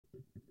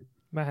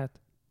Mehet.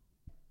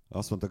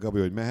 Azt mondta Gabi,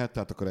 hogy mehet,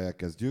 tehát akkor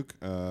elkezdjük.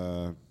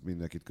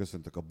 Mindenkit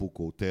köszöntök a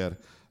Bukó tér.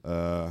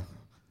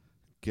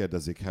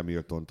 Kérdezzék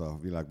Hamiltont a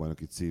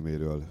világbajnoki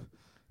címéről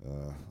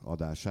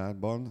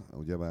adásában.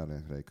 Ugye már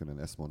Räikkönen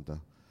ezt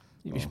mondta.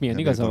 És milyen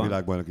igaza van? A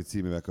világbajnoki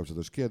címével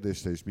kapcsolatos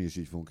kérdésre, és mi is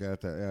így fogunk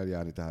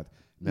eljárni, tehát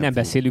nem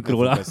beszélünk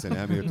róla. Nem beszélni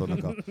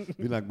Hamiltonnak a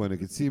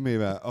világbajnoki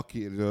címével.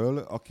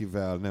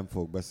 Akivel nem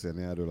fog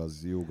beszélni erről,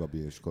 az Jó Gabi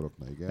és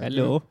Koroknai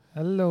Gergő.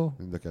 Hello.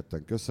 Mind a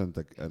ketten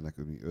köszöntek, ennek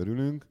mi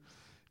örülünk.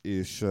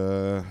 És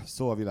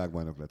szó a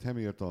világbajnok lett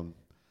Hamilton.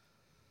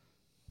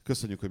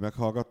 Köszönjük, hogy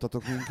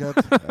meghallgattatok minket.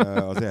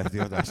 Az erdi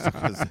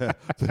adásnak ezzel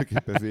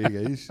tulajdonképpen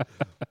vége is.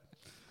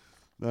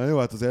 Na jó,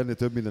 hát az ernél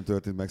több minden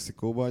történt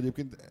Mexikóban.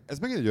 Egyébként ez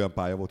megint egy olyan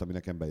pálya volt, ami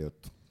nekem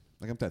bejött.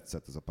 Nekem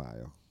tetszett ez a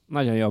pálya.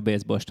 Nagyon jó a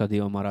baseball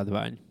stadion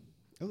maradvány.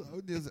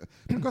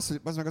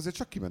 Az meg azért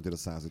csak kimentél a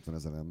 150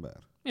 000 ember.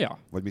 Ja.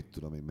 Vagy mit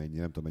tudom én mennyi,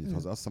 nem tudom mennyit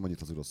haza. Azt hiszem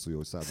annyit az rosszul jó,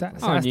 hogy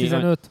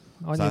 115.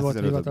 Annyi volt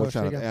hivatalos.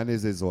 Bocsánat,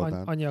 elnézést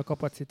Zoltán. Annyi a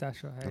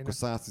kapacitása a helynek. Akkor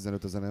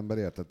 115 000 ember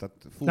érted? Tehát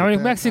de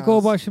mondjuk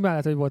Mexikóban simán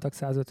lehet, hogy voltak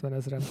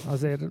 150 000-en.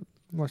 Azért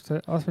most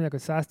azt mondják, hogy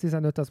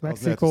 115, az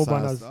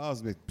Mexikóban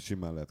az még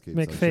simán lehet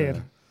 200. Még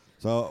fér.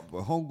 Szóval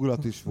a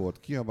hangulat is volt,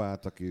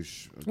 kiabáltak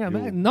is. Ja,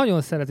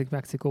 nagyon szeretik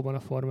Mexikóban a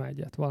Forma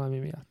 1-et valami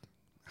miatt.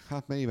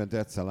 Hát mert évente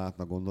egyszer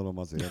látnak, gondolom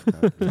azért.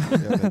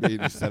 Hát, én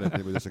is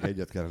szeretném, hogy csak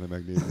egyet kellene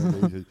megnézni, de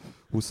így, hogy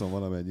 20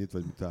 valamennyit,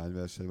 vagy mit hány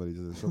verseny van, így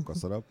ez sokkal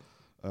szarabb.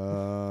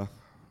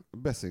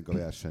 Beszéljünk a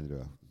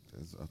versenyről.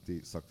 Ez a ti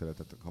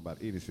szakterületetek, ha bár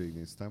én is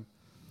végignéztem.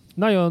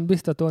 Nagyon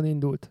biztatóan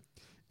indult.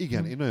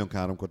 Igen, én nagyon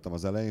káromkodtam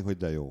az elején, hogy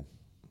de jó.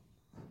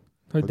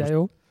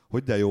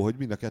 Hogy de jó, hogy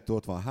mind a kettő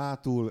ott van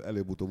hátul,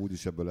 előbb-utóbb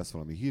úgyis ebből lesz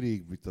valami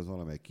hírig, mit az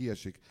valamely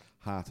kiesik,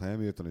 hát ha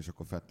Hamilton, és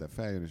akkor Vettel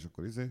feljön, és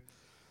akkor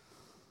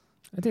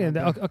Hát igen,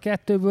 de a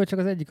kettőből csak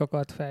az egyik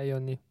akart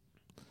feljönni.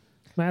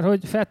 Mert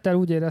hogy Vettel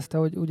úgy érezte,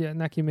 hogy ugye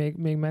neki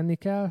még menni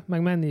kell,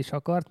 meg menni is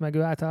akart, meg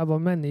ő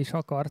általában menni is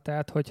akart,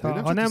 tehát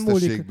hogyha nem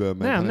múlik...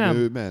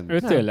 Ő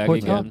tényleg,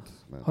 igen.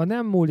 Ha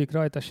nem múlik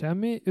rajta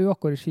semmi, ő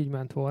akkor is így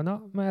ment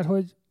volna, mert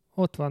hogy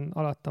ott van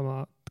alattam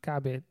a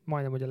kb.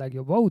 Majdnem, hogy a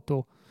legjobb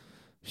autó,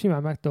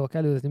 simán meg tudok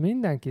előzni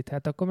mindenkit,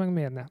 hát akkor meg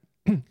miért ne?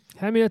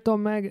 Hamilton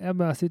meg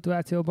ebben a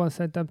szituációban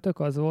szerintem tök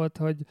az volt,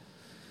 hogy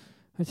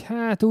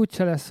hát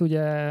úgyse lesz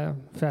ugye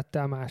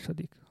Vettel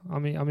második,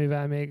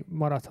 amivel még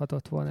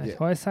maradhatott volna egy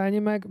hajszányi,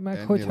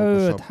 meg hogyha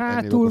őt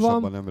hátul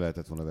van... nem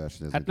lehetett volna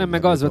versenyezni. Hát nem,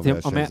 meg az volt,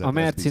 hogy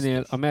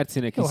a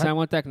Mercinél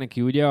kiszámolták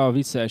neki ugye a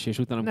visszaesés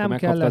után, amikor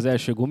megkapta az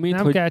első gumit,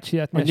 hogy a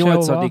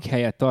 8.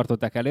 helyet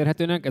tartották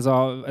elérhetőnek, ez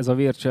a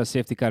virtual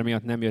safety car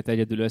miatt nem jött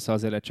egyedül össze,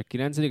 azért lett csak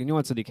 9. A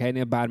 8.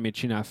 helynél bármit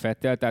csinál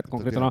Vettel, tehát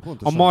konkrétan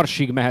a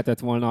marsig mehetett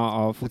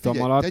volna a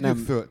futam alatt.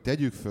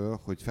 Tegyük föl,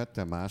 hogy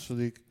Vettel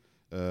második,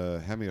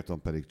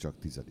 Hamilton pedig csak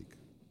 10.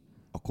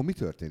 Akkor mi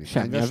történik?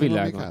 Semmi a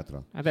világon.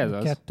 Hát ez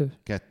az.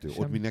 Kettő.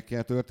 Ott mindenki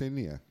kell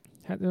történnie?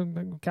 Hát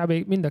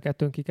kb. Mind a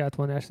kettőn ki kellett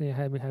volna esni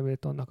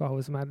Hamiltonnak,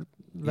 ahhoz már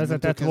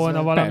vezetett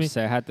volna valami.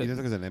 Persze, hát...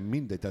 Ez nem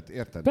mindegy, tehát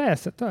érted?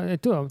 Persze,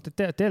 tudom,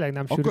 tényleg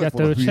nem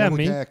sürgette őt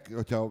semmi.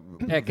 Hogyha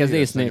elkezd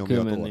ész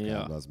nélkül menni.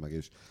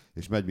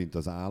 És megy, mint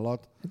az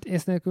állat. Hát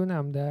ész nélkül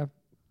nem, de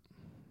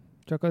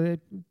csak az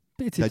egy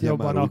picit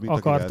jobban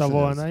akarta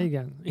volna.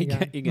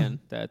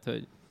 Igen, tehát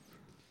hogy...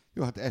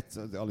 Jó, hát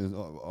egyszer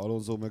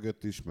Alonso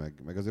mögött is,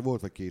 meg azért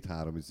volt vagy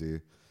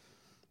 2-3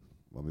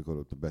 amikor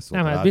ott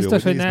beszólt nem, hát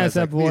biztos, hogy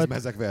nehezebb volt. Nézd,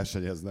 ezek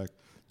versenyeznek.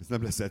 Ez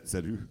nem lesz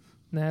egyszerű.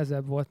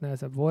 Nehezebb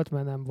volt,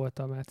 mert nem volt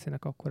a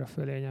Mercinek akkora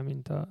fölénye,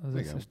 mint az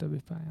összes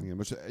többi pályán. Igen,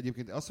 most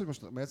egyébként az, hogy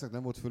most a Mercinek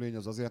nem volt fölény,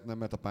 az azért nem,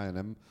 mert a pálya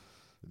nem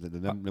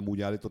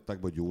úgy állították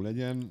be, hogy jó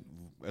legyen.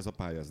 Ez a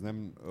pálya, ez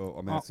nem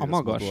a Mercedes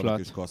motornak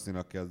és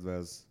Kaszninak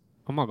kedvez.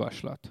 A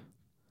magaslat.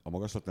 A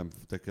magaslat nem,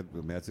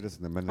 Mercedes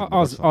nem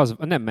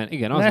menne.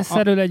 Igen.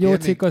 Leszerül egy jó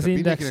cikk az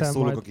Indexen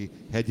szólok, aki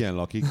hegyen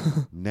lakik,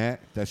 ne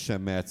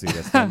tessen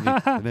Mercedes tenni,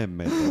 nem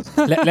megy az.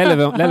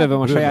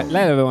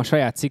 Lelövöm a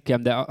saját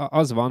cikkem, de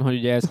az van, hogy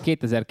ugye ez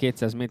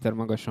 2200 méter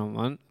magasan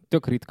van,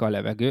 tök ritka a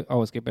levegő,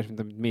 ahhoz képest, mint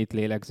amit mi itt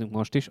lélegzünk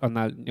most is,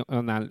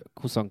 annál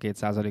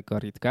 22%-kal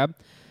ritkább.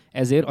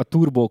 Ezért a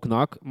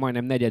turbóknak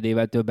majdnem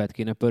negyedével többet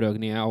kéne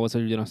pörögnie ahhoz,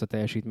 hogy ugyanazt a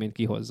teljesítményt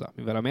kihozza.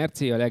 Mivel a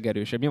Merci a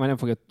legerősebb, nyilván nem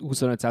fogja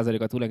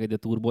 25%-a túlengedni a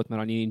turbót,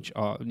 mert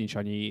nincs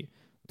annyi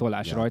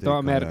tollás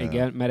rajta,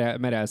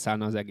 mert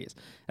elszállna az egész.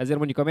 Ezért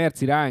mondjuk a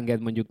Merci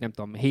ráenged mondjuk, nem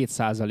tudom,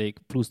 7%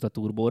 pluszt a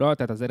turbóra,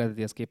 tehát az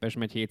eredetihez képest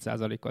megy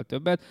 7%-kal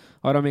többet,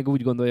 arra még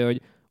úgy gondolja,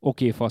 hogy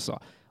oké, fasza.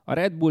 A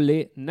Red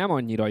Bullé nem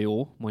annyira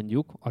jó,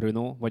 mondjuk, a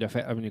Renault, vagy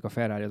mondjuk a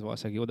Ferrari az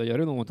valószínűleg jó, de a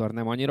Renault motor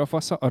nem annyira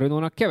fasza, a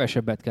Renaultnak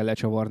kevesebbet kell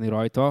lecsavarni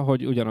rajta,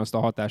 hogy ugyanazt a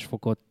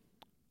hatásfokot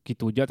ki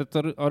tudja.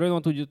 Tehát a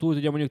Renault túl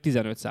tudja mondjuk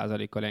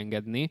 15%-kal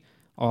engedni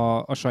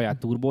a saját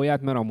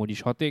turbóját, mert amúgy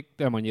is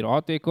nem annyira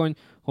hatékony,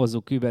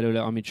 hozzuk ki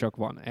belőle, amit csak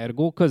van.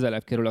 Ergo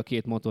közelebb kerül a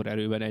két motor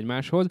erőben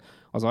egymáshoz,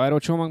 az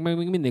aerocsomag meg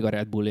még mindig a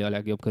Red Bullé a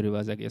legjobb körül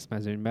az egész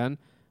mezőnyben,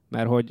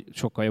 mert hogy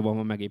sokkal jobban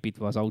van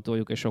megépítve az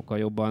autójuk, és sokkal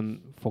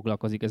jobban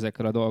foglalkozik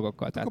ezekkel a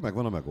dolgokkal. Akkor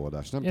megvan a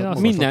megoldás, nem?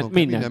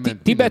 Minden.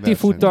 Tibeti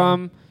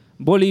futam,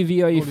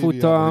 bolíviai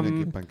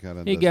futam.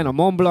 Igen, a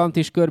Mont Blanc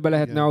is körbe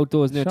lehetne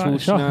autózni a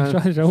csúcsnál.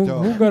 Sajnos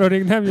a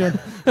Hungarorig nem jön.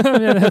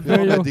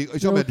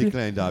 És ameddig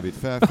Klein Dávid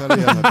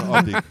felfelé,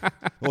 addig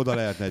oda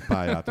lehetne egy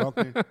pályát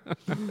rakni.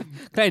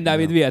 Klein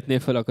Dávid vihetné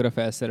fel akkor a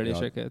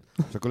felszereléseket.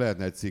 Ja. És akkor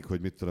lehetne egy cikk,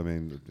 hogy mit tudom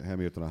én,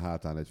 Hamilton a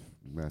hátán egy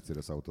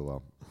Mercedes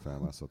autóval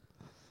felmászott.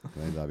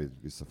 Klein Dávid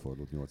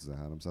visszafordult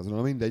 8300-on.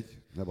 Na mindegy,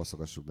 ne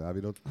basszogassuk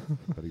Dávidot,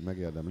 pedig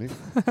megérdemli.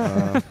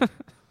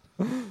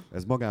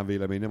 Ez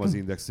magánvélemény, nem az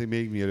Indexé,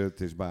 még mielőtt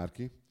és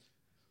bárki.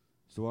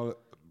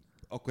 Szóval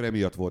akkor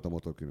emiatt volt a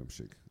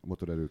motorkülönbség, a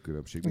motorerő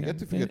különbség. Még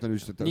ettől függetlenül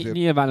is...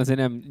 Nyilván azért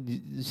nem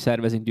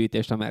szervezünk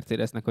gyűjtést a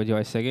Mercedesnek, hogy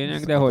jaj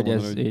szegények, de hogy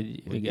ez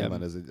így... Igen.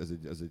 Nyilván ez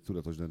egy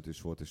tudatos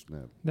döntés volt, és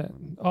nem... De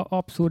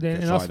abszurd,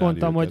 én azt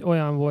mondtam, hogy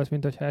olyan volt,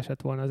 mintha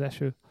esett volna az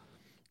eső.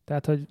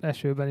 Tehát, hogy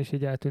esőben is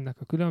így eltűnnek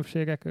a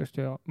különbségek, és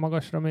ha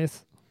magasra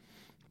mész,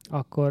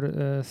 akkor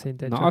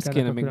szintén na azt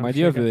kéne még majd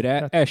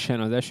jövőre, essen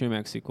az eső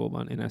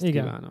Mexikóban, én ezt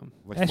kívánom.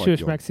 Vagy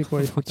esős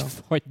mexikói futam.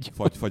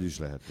 Fagy is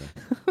lehetne.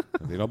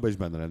 Hát én abban is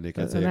benne lennék.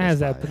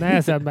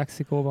 Nehezebb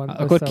Mexikóban.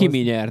 Akkor Kimi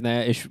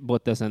nyerne, és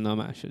Bottas lenne a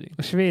második.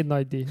 A svéd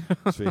nagydíj.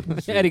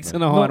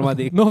 Eriksen a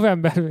harmadik.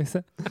 November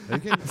vésze.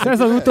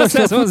 Szezon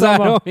utolsó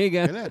futama.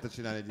 Igen. Én lehetett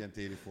csinálni egy ilyen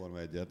téli Forma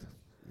 1-et.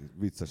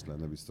 Vicces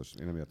lenne biztos.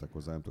 Én nem értek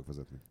hozzá, nem tudok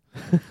vezetni.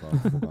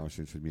 Fogalmam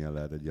sincs, hogy milyen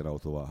lehet egy ilyen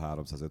autóval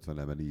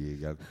 350 menni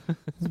jéggel.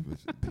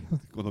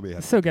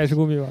 Szöges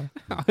gumival.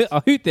 A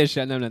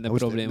hűtéssel nem lenne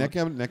probléma.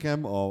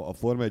 Nekem a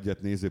Forma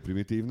 1-et néző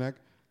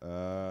primitívnek,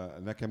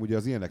 nekem ugye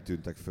az ilyenek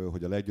tűntek föl,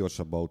 hogy a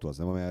leggyorsabb autó az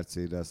nem a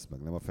Mercedes, meg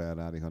nem a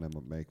Ferrari, hanem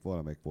melyik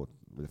volt,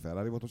 vagy a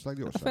Ferrari volt most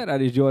leggyorsabb? A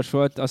Ferrari is gyors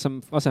volt, azt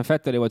hiszem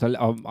Vettel volt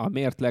a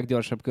mért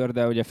leggyorsabb kör,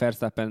 de ugye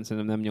Verstappen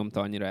szerintem nem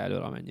nyomta annyira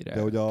elől, amennyire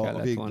de ugye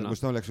kellett volna.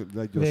 Most nem a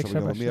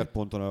leggyorsabb, ugye a mért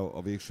ponton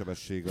a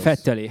végsebesség az...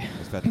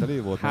 Vettelé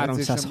volt?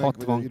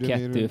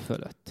 362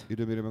 fölött.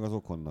 Időmérő meg az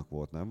Okonnak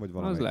volt, nem? Vagy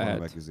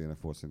valamelyik izének,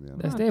 Force Indiana.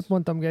 De ezt épp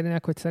mondtam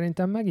Gerinek, hogy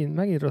szerintem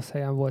megint rossz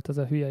helyen volt az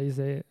a hülye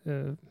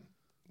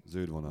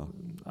zöld vonal.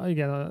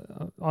 Igen,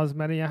 az,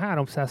 mert ilyen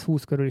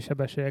 320 körüli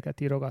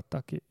sebességeket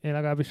írogattak ki. Én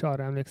legalábbis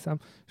arra emlékszem.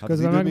 És hát az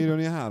időmérőn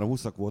ilyen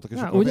 320-ak voltak, és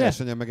akkor a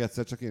versenyen meg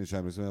egyszer csak én is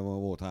emlékszem, hogy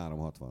volt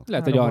 360.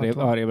 Lehet, hogy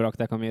arrébb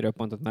rakták a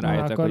mérőpontot, mert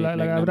rájöttek, hogy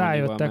legalább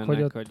rájöttek,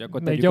 hogy ott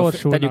akkor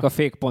tegyük a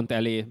fék pont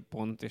elé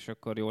pont, és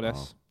akkor jó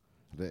lesz.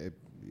 De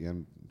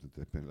ilyen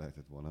éppen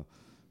lehetett volna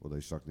oda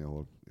is rakni,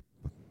 ahol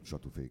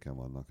satúféken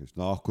vannak. És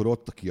na, akkor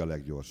ott ki a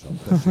leggyorsabb.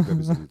 Tessék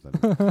bebizonyítani.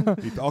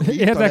 Itt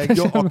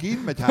aki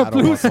itt megy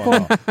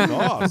 360-nal.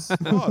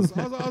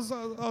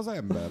 Na az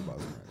ember.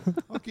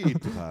 Aki itt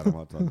tud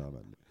 360-nal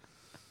menni.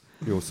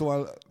 Jó,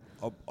 szóval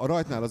a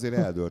rajtnál azért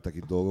eldőltek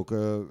itt dolgok.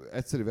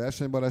 Egyszerű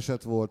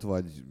versenybaleset volt,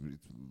 vagy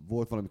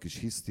volt valami kis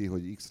hiszti,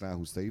 hogy X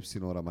ráhúzta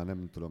Y-ra, már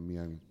nem tudom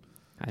milyen...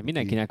 Hát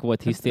mindenkinek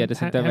volt hiszti, de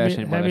szinte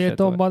versenybaleset volt.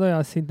 Hamiltonban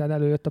olyan szinten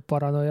előjött a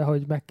paranoia,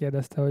 hogy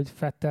megkérdezte, hogy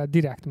Vettel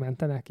direkt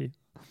mente neki.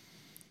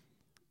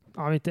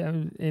 Amit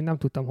én nem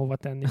tudtam hova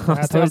tenni.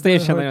 Azt én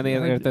sem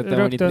nagyon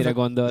értettem, hogy itt mire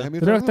gondol.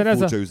 Rögtön ez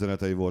furcsa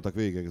üzenetei voltak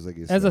végig az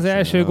egész. Ez az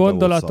első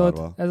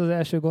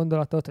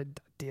gondolatot, hogy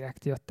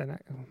direkt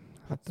jöttenek.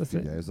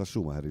 Figyelj, ez a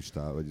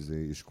Schumacher vagy az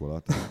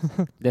iskola.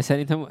 De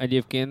szerintem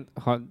egyébként,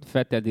 ha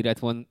Vettel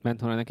direkt ment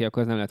volna neki,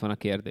 akkor az nem lett volna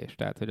kérdés.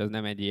 Tehát, hogy az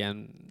nem egy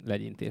ilyen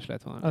legyintés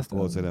lett volna.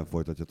 Valószínűleg nem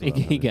folytatja tovább.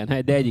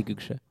 Igen, de egyikük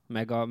se.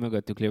 Meg a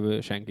mögöttük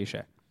lévő senki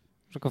se.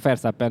 És akkor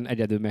Verstappen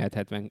egyedül mehet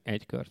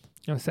 71 kört.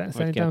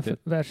 Szerintem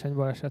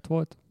versenybaleset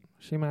volt.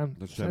 Simán.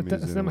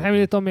 Szerintem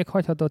Hamilton még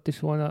hagyhatott is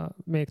volna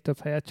még több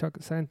helyet, csak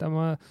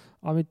szerintem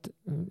amit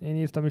én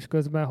írtam is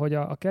közben, hogy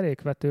a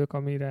kerékvetők,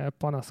 amire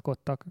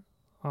panaszkodtak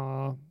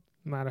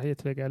már a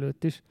hétvége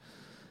előtt is,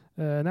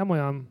 nem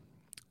olyan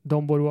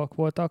domborúak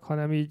voltak,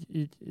 hanem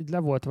így le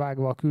volt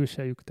vágva a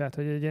külsejük. Tehát,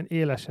 hogy egy ilyen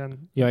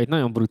élesen... Ja, itt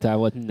nagyon brutál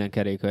volt minden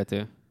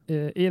kerékvető.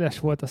 Éles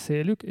volt a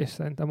szélük, és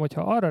szerintem,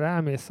 hogyha arra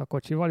rámész a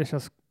kocsival, és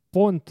az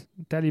pont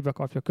telibe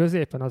kapja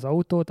középen az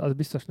autót, az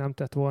biztos nem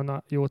tett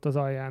volna jót az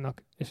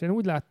aljának. És én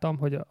úgy láttam,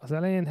 hogy az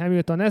elején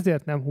Hamilton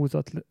ezért nem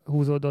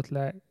húzódott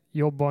le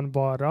jobban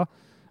balra,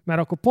 mert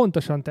akkor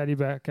pontosan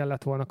telibe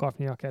kellett volna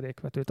kapni a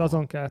kerékvetőt.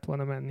 Azon kellett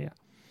volna mennie.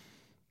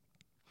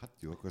 Hát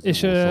jó,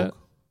 és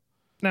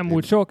nem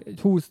múlt sok,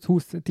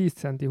 10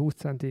 centi, 20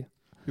 centi.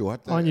 Jó,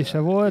 hát annyi se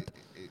volt,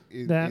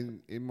 de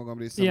én magam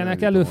részemben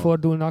ilyenek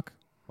előfordulnak.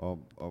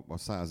 A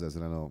 100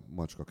 000-en a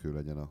macskakő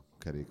legyen a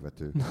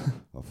kerékvető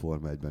a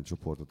Forma 1-ben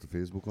csoportot a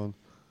Facebookon.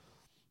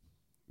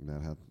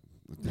 Mert hát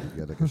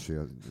érdekessé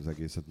az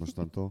egészet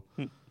mostantól.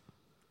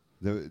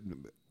 De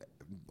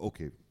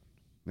oké,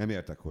 nem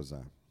értek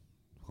hozzá.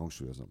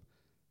 Hangsúlyozom.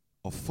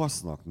 A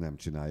fasznak nem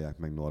csinálják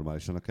meg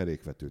normálisan a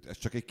kerékvetőt. Ez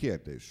csak egy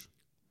kérdés.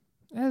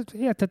 Ez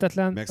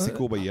érthetetlen.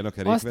 Mexikóban ilyen a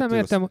kerékvető? Azt nem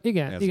értem,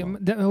 igen,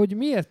 de hogy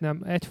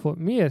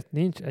miért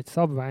nincs egy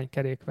szabvány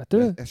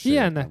kerékvető?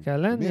 Ilyennek kell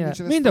lennie,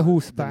 mind a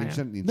 20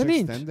 pályán.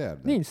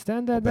 Nincs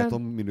standard. A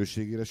beton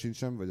minőségére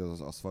sincsen, vagy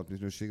az aszfalt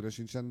minőségére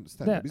sincsen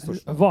standard?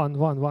 Biztos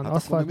van. Hát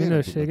aszfalt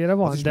minőségére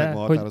van. Az is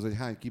meghatározza, hogy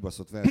hány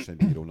kibaszott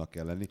versenybírónak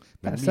kell lenni,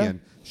 mert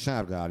milyen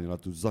sárga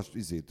árnyalatú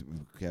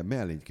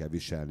mellényt kell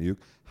viselniük,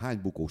 hány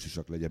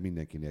bukósisak legyen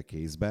mindenkinél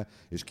kézbe,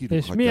 és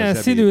milyen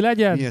színű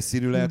legyen. Milyen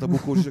színű lehet a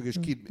bukósisak, és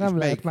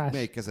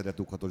melyik kezedet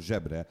dughatod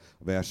zsebre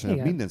a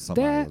versenyen, minden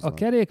szabályozva. De a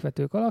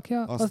kerékvetők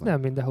alakja, az nem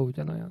mindenhol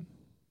ugyanolyan.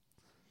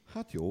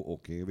 Hát jó,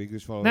 oké, végül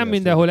is valami. Nem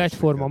mindenhol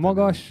egyforma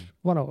magas,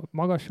 van ahol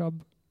magasabb,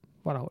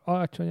 van ahol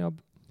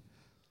alacsonyabb,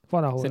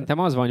 van ahol szerintem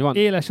az van, hogy van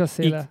éles a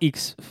széle.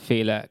 X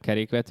féle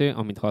kerékvető,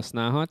 amit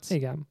használhatsz.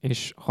 Igen.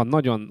 És ha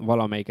nagyon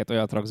valamelyiket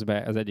olyat raksz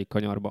be az egyik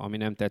kanyarba, ami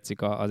nem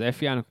tetszik az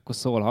FIA-nak, akkor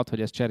szólhat,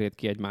 hogy ez cserélt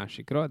ki egy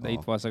másikra, de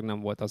itt valószínűleg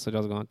nem volt az, hogy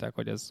azt gondolták,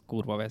 hogy ez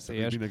kurva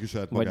veszélyes,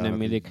 vagy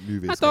nem illik.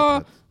 Hát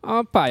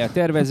a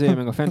pályatervezője,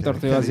 meg a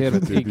fenntartója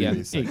azért,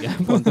 igen,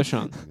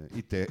 pontosan.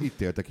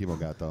 Itt élte ki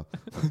magát a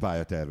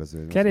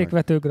pályatervező.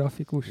 Kerékvető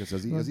grafikus.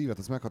 Az ívet,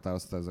 azt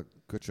meghatározta ez a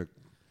köcsök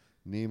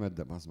német,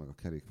 de az meg a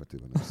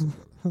kerékvetőben nem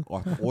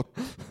szól.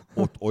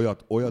 Ott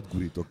olyat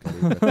gurítok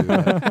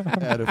kerékvetővel.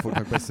 Erről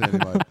fognak beszélni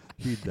majd.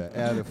 Hidd el,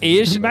 erről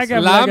és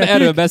lám,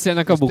 erről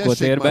beszélnek a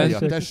bukótérben.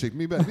 Tessék,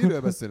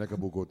 miről beszélnek a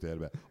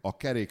bukótérben? A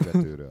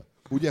kerékvetőről.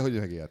 Ugye, hogy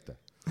megérte?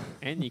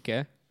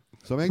 Ennyike.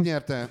 Szóval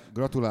megnyerte,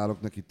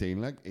 gratulálok neki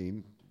tényleg,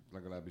 én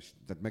legalábbis,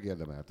 tehát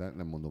megérdemelte,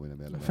 nem mondom, hogy nem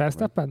érdemelte.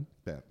 Verstappen?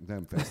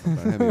 Nem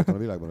Verstappen, nem értem, a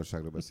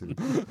világbajnokságról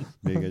beszélünk.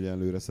 Még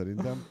egyenlőre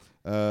szerintem.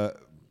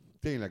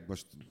 Tényleg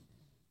most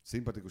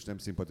szimpatikus, nem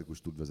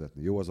szimpatikus, tud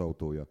vezetni. Jó az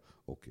autója,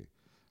 oké.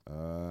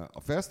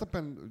 A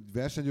Verstappen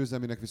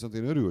versenygyőzelmének viszont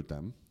én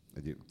örültem.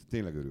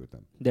 Tényleg örültem.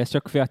 De ezt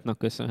csak Kvyatnak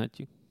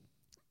köszönhetjük.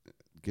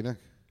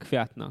 Kinek?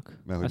 Kvyatnak.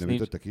 Mert hogy nem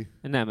ütötte ki?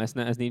 Nem,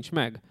 ez nincs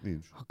meg.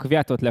 Nincs. Ha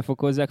Kvyatot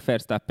lefokozzák,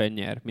 Verstappen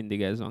nyer.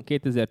 Mindig ez van.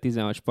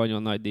 2016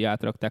 spanyol nagydíj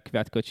átrakták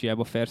Kvyat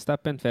kocsijába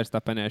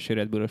Verstappen első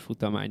Red Bullos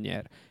futamán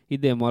nyer.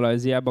 Idén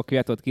Malajziába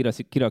Kvyatot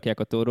kirakják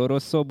a Toro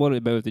Rosszóból,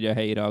 hogy beült ugye a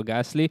helyére a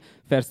Gasly,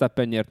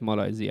 Verstappen nyert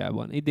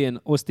Malajziában. Idén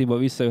Austinba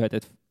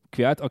visszajöhetett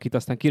Kvyat, akit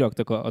aztán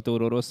kiraktak a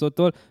Toro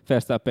Rosszótól,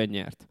 Verstappen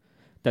nyert.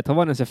 Tehát ha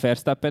van ez a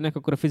Verstappennek,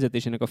 akkor a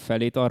fizetésének a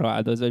felét arra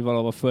áldozza, hogy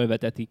valahol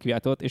fölveteti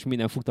Kvyatot, és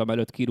minden futam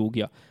előtt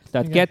kirúgja.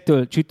 Tehát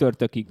kettől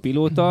csütörtökig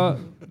pilóta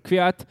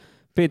Kvyat,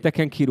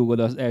 pénteken kirúgod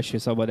az első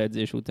szabad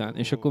edzés után,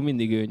 és akkor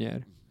mindig ő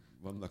nyer.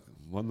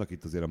 Vannak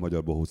itt azért a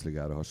magyar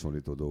Bohuszligára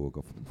hasonlító dolgok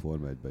a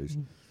Forma 1-ben is.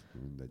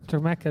 Mindegy.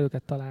 Csak meg kell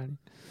őket találni.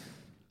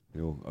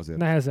 Jó, azért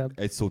nehezebb.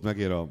 Egy szót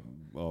megér a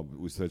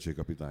új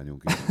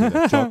szövetségkapitányunk is.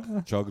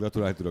 Csak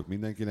gratulálni tudok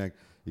mindenkinek.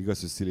 Igaz,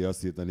 hogy Szili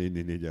azt írta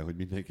 444-en, hogy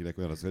mindenkinek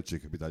olyan a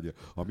szövetségkapitánya,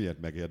 amilyet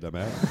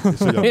megérdemel.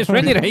 És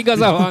mennyire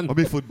igaza van? A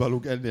mi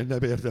futballunk ennél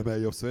nem érdemel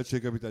jobb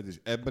szövetségkapitányt, és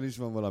ebben is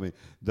van valami,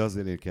 de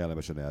azért én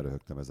kellemesen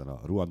elröhögtem ezen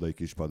a ruandai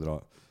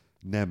kispadra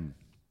nem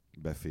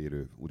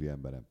beférő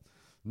úriemberem.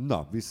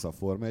 Na, vissza a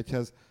Forma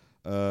 1-hez.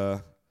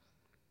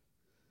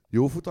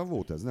 Jó futam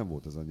volt ez? Nem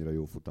volt ez annyira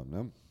jó futam,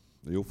 nem?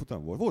 Jó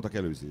futam volt? Voltak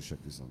előzések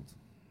viszont.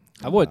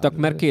 Voltak,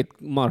 mert két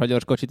marha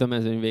gyors kocsit a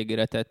mezőny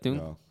végére tettünk.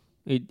 Ja.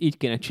 Így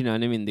kéne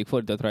csinálni mindig,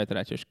 fordított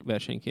rajtarácsos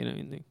verseny kéne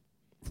mindig.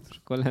 És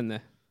akkor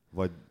lenne.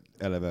 Vagy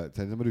eleve,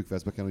 szerintem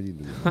rükveszbe kell, hogy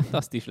induljon. Hát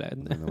azt is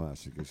lehetne. A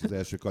másik. És az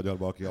első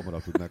kanyarba, aki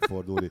hamarabb tud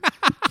megfordulni,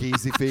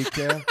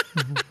 kézifékkel.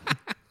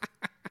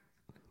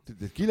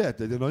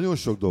 De nagyon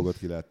sok dolgot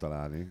ki lehet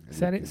találni.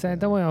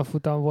 Szerintem olyan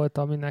futam volt,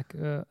 aminek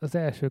az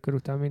első kör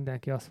után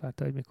mindenki azt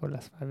várta, hogy mikor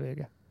lesz már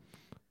vége.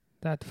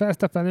 Tehát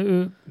Verstappen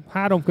ő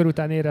 3 kör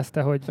után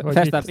érezte, hogy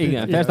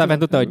Verstappen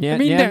tudta, hogy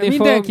nyerni fog.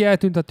 Mindenki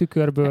eltűnt a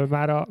tükörből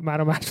már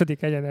a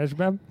második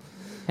egyenesben.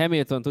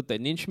 Hamilton tudta,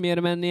 hogy nincs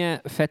miért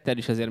mennie, Vettel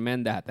is azért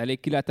ment, de hát elég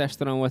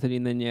kilátástalan volt, hogy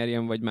innen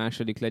nyerjen, vagy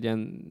második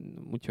legyen,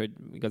 úgyhogy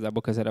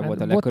igazából közelebb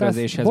volt a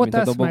lekörözéshez, mint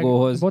a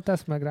dobogóhoz.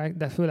 Bottas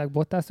de főleg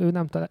Bottas, ő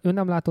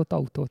nem látott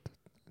autót.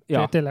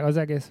 Ja. Tényleg az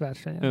egész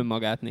versenyen.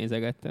 Önmagát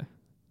nézegette.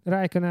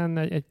 Raikkonen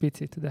egy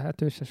picit, de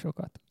hát ő se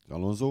sokat.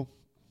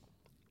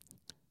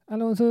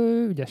 Alonso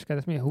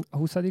ügyeskedett. Mi a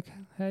 20.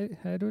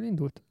 helyről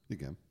indult?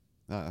 Igen.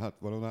 Hát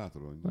valahol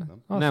átról indult,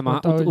 nem?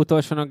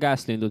 Utolsón a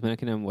Gasly indult, mert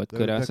neki nem volt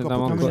köre. De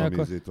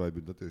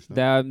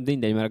de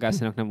mindegy, mert a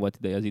Gaslynak nem volt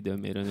ideje az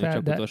időmérőn,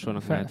 csak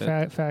utolsónak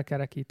lehetett.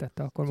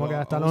 Felkerekítette akkor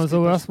magát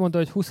Alonso. Azt mondta,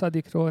 hogy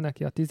 20-ról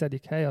neki a 10.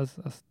 hely, az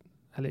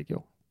elég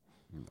jó.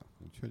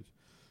 Na, úgyhogy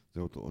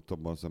ott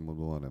abban a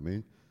szempontból van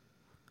remény.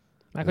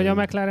 Meg hogy a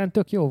McLaren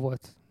tök jó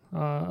volt.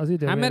 Az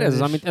időmérés. Hát mert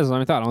ez az,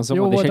 amit Alonso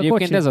mond, és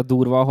egyébként ez a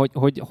durva,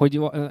 hogy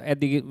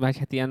eddig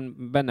hát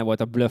ilyen benne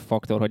volt a bluff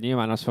faktor, hogy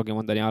nyilván azt fogja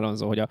mondani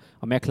Alonso, hogy a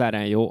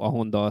McLaren jó, a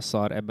Honda a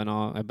szar ebben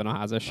a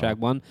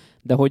házasságban,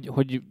 de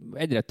hogy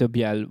egyre több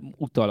jel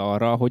utal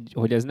arra,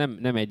 hogy ez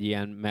nem egy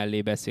ilyen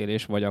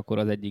mellébeszélés, vagy akkor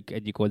az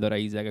egyik oldalra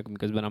ízegek,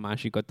 miközben a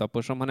másikat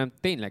taposom, hanem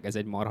tényleg ez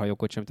egy marha jó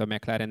kocsi, amit a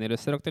McLarennél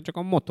összeraktak, csak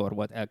a motor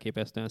volt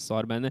elképesztően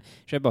szar benne,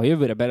 és ebbe, ha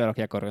jövőre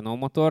belerakják a Renault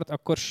motort,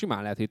 akkor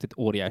simán lehet, hogy itt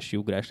óriási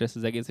ugrás lesz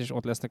az egész, és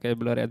ott lesznek lesznek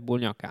ebből a Red Bull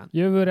nyakán.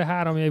 Jövőre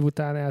 3 év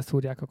után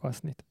elszúrják a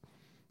kasznit.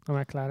 A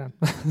McLaren.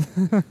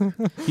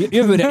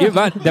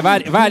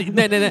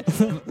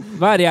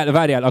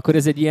 Várjál, akkor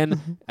ez egy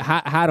ilyen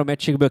 3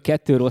 egységből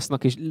 2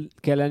 rossznak is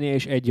kell lennie,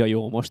 és 1 a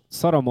jó. Most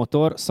szar a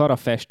motor, szar a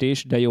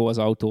festés, de jó az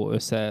autó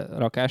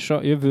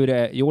összerakása.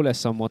 Jövőre jó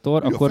lesz a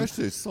motor, akkor... akkor... a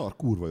festés? Szar,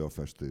 kurva jó a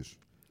festés.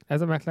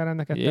 Ez a McLaren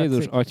neked Jézus,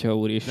 tetszik? Atya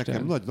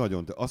úristen. Nekem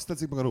nagyon, azt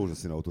tetszik, meg a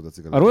rózsaszín autó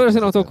tetszik. A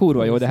rózsaszín autó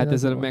kurva jó, de hát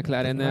ezzel a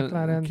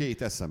McLarennel... 2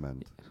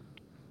 eszement.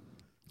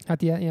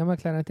 Hát ilyen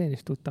McLaren-t én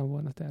is tudtam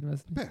volna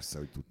tervezni. Persze,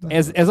 hogy tudtam.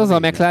 Ez az a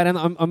McLaren,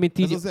 amit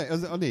így...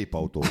 Ez a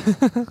népautó.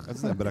 Ez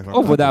az emberek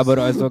óvodába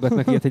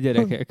rajzolgatnak ilyet a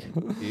gyerekek.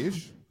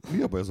 És?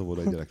 Mi a baj az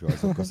óvodai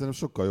gyerekrajzokkal? Szerintem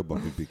sokkal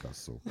jobbak, mint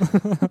Picasso.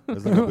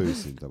 Ez legalább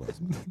őszinte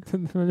az.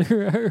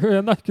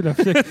 Olyan nagy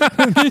különbség.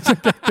 Nincs a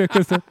 2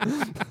 között.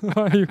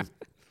 Halljuk.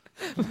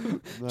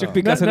 Csak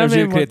Picasso nem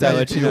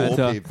zsírkrétával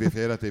csinálta. Jó,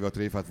 félretéve a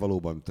tréfát,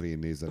 valóban trén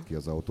nézett ki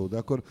az autó, de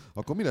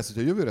akkor mi lesz,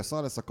 hogyha jövőre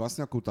szar lesz a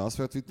kaszni, akkor utána azt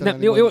fogja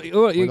twittelni?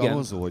 Jó, igen.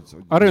 Alonso,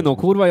 a Renault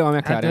kurva jó, a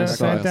McLaren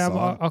szar. Szerintem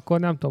akkor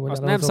nem tudom,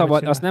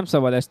 hogy azt nem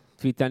szabad ezt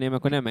twittelni, mert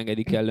akkor nem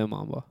engedik el Le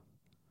Mansba.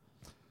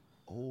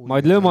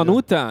 Majd Le Mans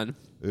után?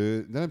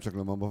 De nem csak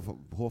Le Mansba,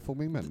 hol fog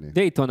még menni?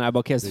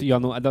 Daytonába kezd,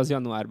 de az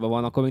januárban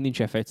van, akkor még nincs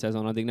F1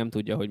 szezon, addig nem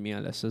tudja, hogy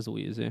milyen lesz az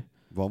új izé.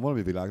 Van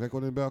valami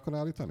világrekord, hogy be akar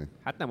állítani?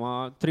 Hát nem,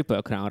 a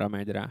Triple Crown-ra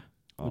megy rá.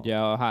 Ugye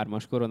a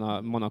 3-as koron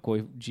a Monaco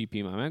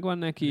GP már megvan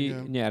neki,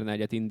 igen. Nyerne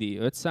egyet Indy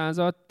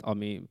 500-at,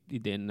 ami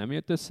idén nem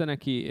jött össze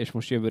neki, és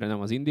most jövőre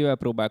nem az Indyvel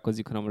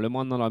próbálkozik, hanem a Le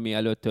Mans-nal, ami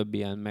előtt több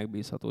ilyen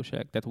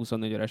megbízhatóság. Tehát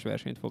 24 órás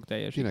versenyt fog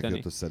teljesíteni. Kinek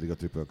jött össze eddig a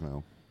Triple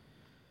Crown?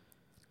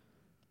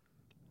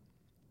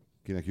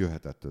 Kinek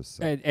jöhetett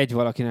össze? Egy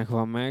valakinek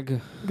van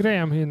meg.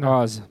 Graham Hill.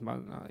 Az.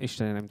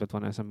 Istenem, nem tudott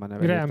volna eszembe a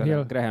neve.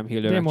 Graham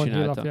Hill ő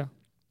megcsinálta.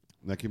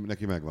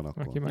 Neki megvan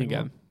akkor. Neki megvan.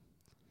 Igen.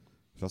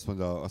 És azt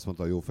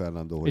mondta a jó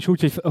Fernando, hogy és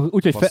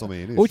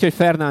úgy, hogy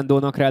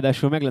Fernandónak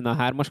ráadásul meg lenne a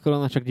 3-as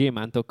korona, csak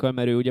gyémántokkal,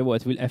 mert ő ugye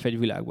volt F1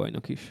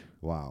 világbajnok is.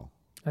 Wow.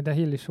 De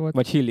Hill is volt.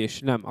 Vagy Hill is,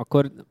 nem.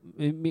 Akkor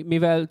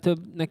mivel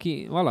több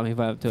neki,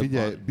 valamivel több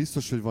Figyelj, van.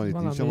 biztos, hogy van itt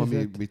nincs,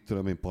 ami, mit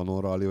tudom én,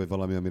 Panon Rally, vagy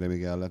valami, amire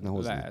még el lehetne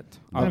hozni.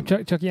 Lehet. Nem,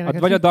 csak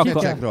ilyeneket vagy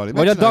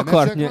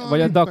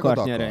a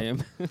Dakart nyereljem.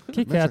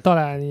 Ki kell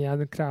találni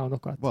ilyen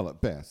crownokat.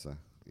 Persze,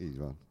 így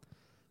van.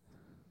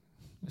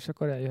 És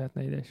akkor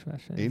eljöhetne ide is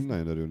versenyezni. Én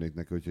nagyon örülnék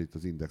neki, hogyha itt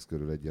az Index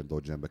körül egy ilyen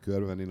Dodge-embe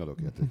körülvenni, én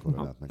adok ilyet egy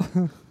koronát neki.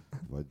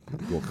 Vagy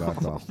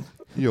go-karttal.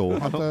 Jó,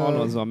 hát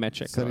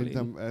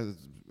szerintem ez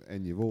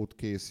ennyi volt,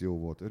 kész, jó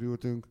volt,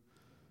 örültünk.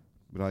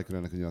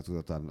 Raikkonennek a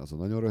nyilatkozatán azon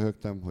nagyon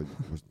röhögtem, hogy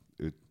most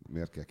őt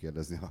miért kell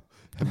kérdezni a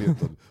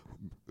Hamilton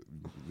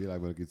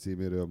világbajnoki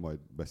címéről, majd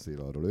beszél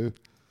arról ő.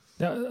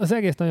 De az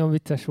egész nagyon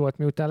vicces volt,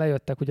 miután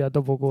lejöttek ugye a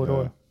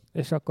dobogóról. Ja.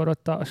 És akkor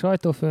ott a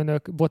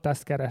sajtófőnök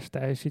Bottaszt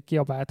kereste, és így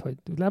kiabált, hogy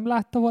nem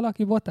látta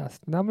valaki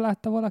Bottaszt? Nem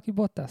látta valaki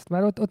Bottaszt?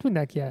 Mert ott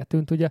mindenki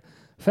eltűnt, ugye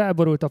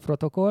felborult a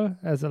protokoll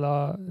ezzel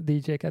a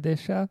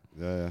DJ-kedéssel.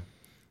 Ja.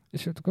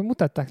 És akkor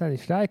mutatták le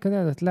is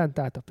Raikkonen, ott lent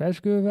állt a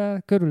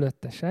pezsgővel,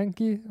 körülötte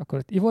senki, akkor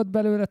ott ivott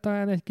belőle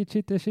talán egy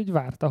kicsit, és így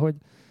várta,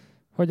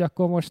 hogy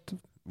akkor most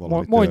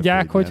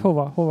mondják, hogy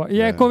hova.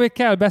 Ilyenkor még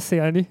kell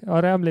beszélni,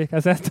 arra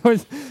emlékezett,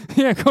 hogy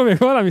ilyenkor még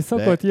valami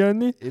szokott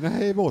jönni. Én a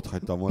helyében ott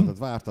hagytam volna, tehát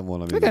vártam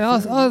volna. Igen,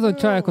 azon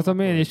csajálkozom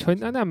én is, hogy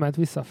nem ment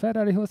vissza a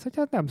Ferrarihoz, hogy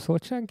hát nem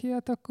szólt senki,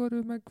 hát akkor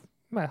ő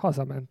meg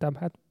hazamentem,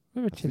 hát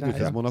mit csinálja?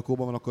 Ha ez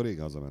Monakóban van, akkor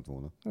régen hazament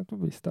volna. Hát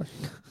biztos.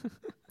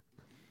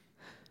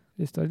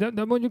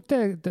 De mondjuk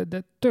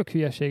de tök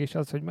hülyeség is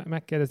az, hogy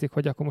megkérdezik,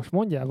 hogy akkor most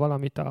mondjál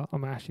valamit a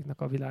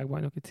másiknak a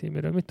világbajnoki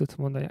címéről. Mit tudsz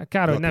mondani?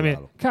 Kár,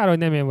 hogy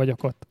nem én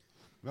vagyok ott.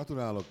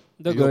 Gratulálok.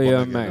 Dögöljön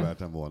meg.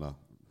 Megérveltem volna.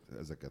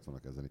 Ezeket volna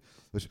kezdeni.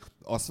 És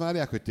azt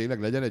várják, hogy tényleg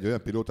legyen egy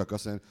olyan pilóta, aki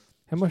azt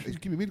mondja,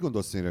 és mit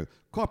gondolsz én?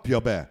 Kapja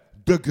be,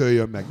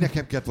 dögöljön meg,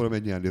 nekem kellett volna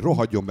megnyerni,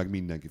 rohadjon meg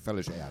mindenki fel,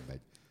 és elmegy.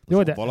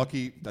 Jó, de...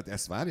 Valaki, tehát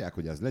ezt várják,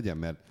 hogy ez legyen,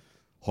 mert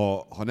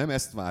ha nem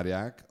ezt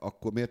várják,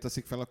 akkor miért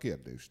teszik fel a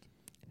kérdést?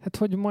 Hát,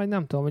 hogy majd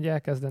nem tudom, hogy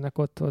elkezdenek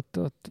ott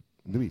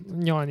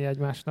nyalni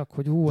egymásnak,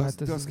 hogy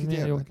hát ez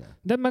milyen jó.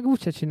 De meg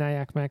úgyse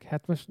csinálják meg,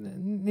 hát most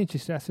nincs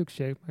is rá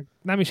szükség. Meg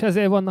nem is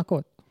ezért vannak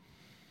ott.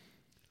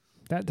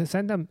 De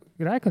szerintem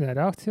Raikkonen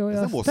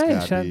reakciója az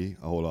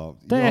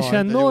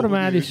teljesen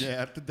normális.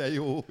 De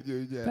jó, hogy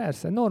ő nyert.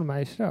 Persze,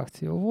 normális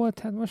reakció volt,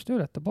 hát most ő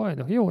lett a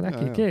bajnok. Jó,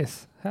 neki,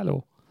 kész.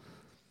 Hello.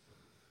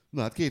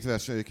 Na hát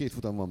két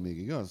futam van még,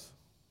 igaz?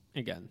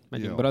 Igen,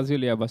 megyünk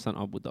Brazíliába, aztán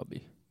Abu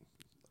Dhabi.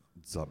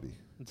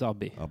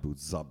 Abu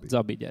Dhabi.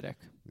 Zabi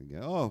gyerek.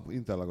 Igen,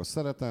 Interlagos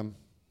szeretem.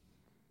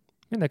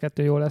 Mind a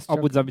kettő jó lesz.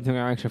 Abu Dhabit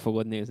meg se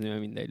fogod nézni, mert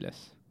mindegy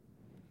lesz.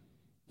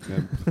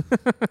 Nem.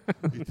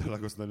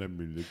 Interlagos nem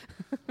mindig.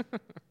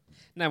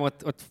 Nem,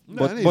 ott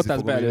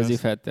Bottas beelőzi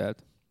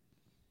Vettelt.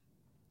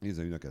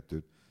 Nézzem mind a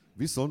kettőt.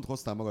 Viszont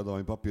hoztál magad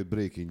valami papírt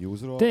Breaking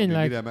Newsról,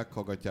 tényleg. mire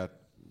meghallgatják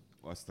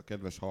azt a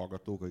kedves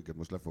hallgatók, akiket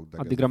most le fog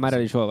addigra már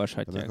el is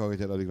olvashatják.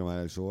 Addigra már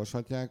el is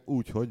olvashatják.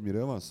 Úgyhogy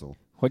miről van szó?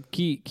 Hogy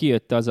ki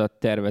jött az a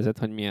tervezet,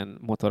 hogy milyen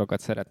motorokat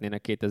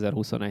szeretnének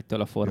 2021-től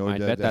a Forma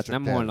 1-be, tehát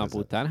nem tervezet. Holnap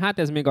után. Hát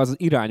ez még az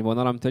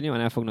irányvonal, amitől nyilván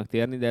el fognak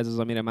térni, de ez az,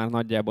 amire már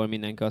nagyjából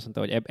mindenki azt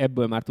mondta, hogy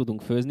ebből már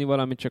tudunk főzni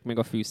valamit, csak még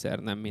a fűszer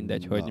nem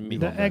mindegy, hogy mi.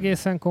 De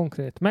egészen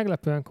konkrét,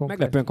 meglepően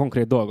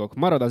konkrét dolgok.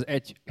 Marad az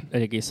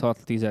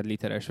 1,6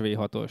 literes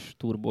V6-os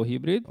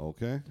turbohibrid.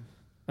 Oké.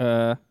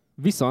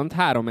 Viszont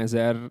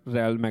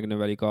 3000-rel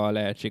megnövelik a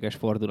lehetséges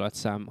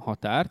fordulatszám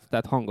határt,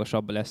 tehát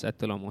hangosabb lesz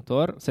ettől a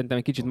motor. Szerintem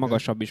egy kicsit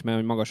magasabb is, mert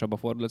hogy magasabb a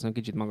fordulatszám,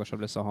 kicsit magasabb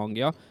lesz a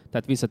hangja.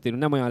 Tehát visszatérő,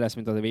 nem olyan lesz,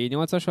 mint az a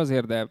V8-as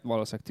azért, de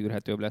valószínűleg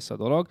tűrhetőbb lesz a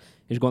dolog,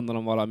 és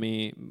gondolom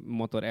valami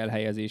motor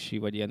elhelyezési,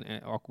 vagy ilyen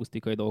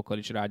akusztikai dolgokkal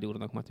is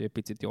rágyúrnak, majd hogy egy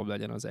picit jobb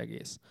legyen az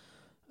egész.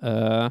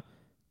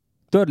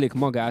 Törlik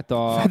magát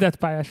a... Fedett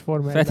pályás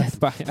Forma 1.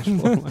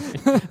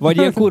 Vagy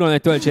ilyen kurva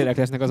nagy töltsérek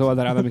lesznek az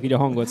oldalán, amik így a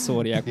hangot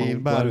szórják.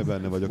 Én bármi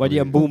benne vagyok. Vagy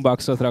ilyen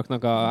boomboxot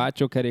raknak a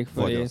hátsó kerék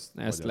fölé.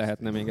 Ezt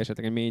lehetne még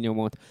esetleg egy mély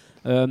nyomót.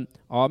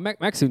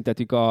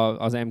 Megszüntetik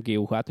az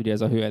MGU-hát, ugye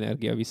ez a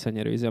hőenergia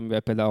visszanyerő, amivel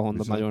például a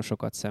Honda nagyon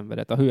sokat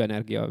szenvedett. A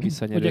hőenergia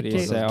visszanyerő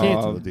része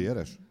a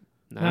DRS?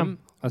 Nem,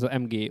 az a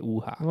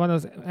MGUH. Van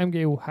az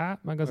MGUH,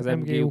 meg az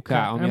MGUK.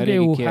 Ami a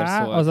régi kérsz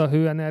volt. Az a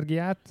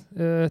hőenergiát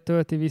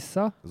tölti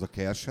vissza. Az a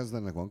kershez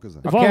ennek van köze?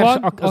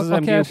 Az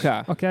MGUK.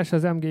 A kers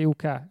az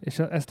MGUK, és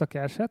ezt a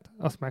kerset,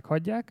 azt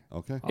meghagyják.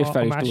 Okay. És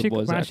fel is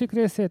másik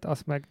részét,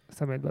 azt meg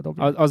szemétbe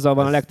dobják. Azzal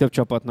van a legtöbb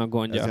csapatnak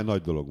gondja. Ez egy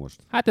nagy dolog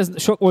most. Hát ez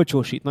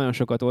olcsósít, nagyon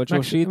sokat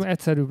olcsósít. Meg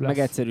egyszerűbb lesz. Meg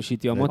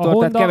egyszerűsít a motor,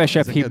 tehát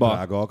kevesebb hiba.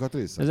 Drága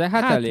alkatrészek? Ez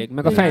hát elég,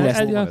 meg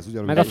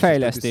a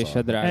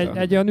fejlesztése drága.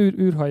 Egy olyan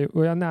űrhajó,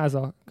 olyan NASA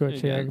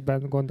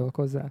költségekben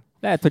gondolkozzál.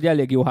 Lehet, hogy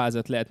elég jó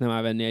házat lehetne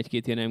már venni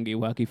egy-két ilyen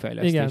MGUH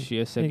kifejlesztési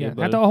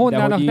összegéből. Hát a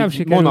Hondának nem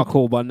sikerült.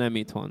 Monakóban nem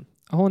itthon.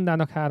 A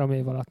Hondának 3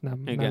 év alatt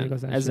nem igazán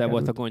ezzel sikerült.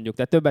 volt a gondjuk.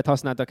 Tehát többet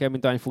használtak el,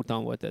 mint ahány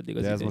futam volt eddig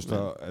az de ez idényben.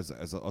 most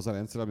ez az a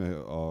rendszer, ami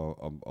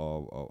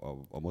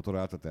a motor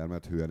által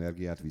termelt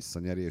hőenergiát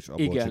visszanyeri, és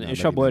abból igen, csinál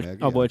és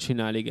abból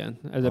csinál, igen.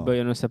 Ebből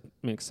jön össze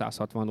még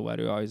 160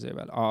 lóerő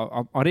ajzével.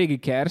 A régi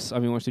Kers,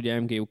 ami most ugye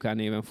MGUK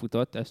néven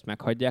futott, ezt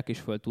meghagyják és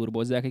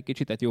fölturbozzák egy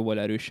kicsit, tehát jóval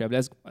erősebb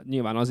lesz.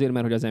 Nyilván azért,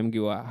 mert hogy az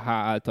MGUH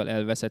által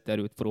elveszett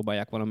erőt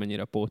próbálják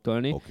valamennyire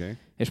pótolni. Okay.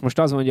 És most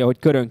azt mondja, hogy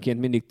körönként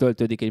mindig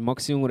töltődik egy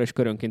maximumra, és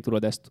körönként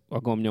tudod ezt a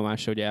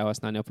gombnyomásra ugye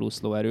elhasználni a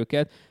plusz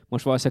lóerőket.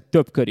 Most valószínűleg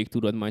több körig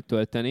tudod majd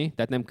tölteni,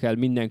 tehát nem kell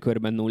minden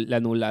körben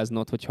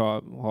lenulláznod,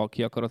 hogyha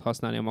ki akarod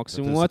használni a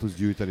maximumot.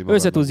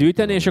 Össze tudsz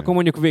gyűjteni, és akkor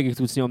mondjuk végig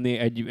tudsz nyomni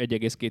egy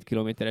 1,2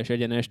 kilométeres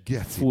egyenest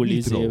full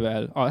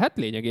izével. Hát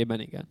lényegében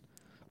igen.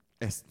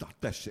 Na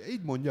tessék,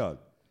 így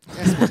mondjad.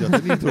 Ezt mondja,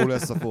 hogy Nitro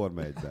lesz a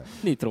Forma 1-ben.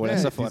 Nitro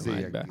lesz a Forma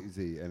 1-ben.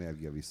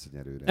 Energia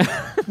visszanyerőre.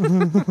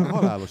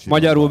 Halálos iramba.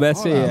 Magyarul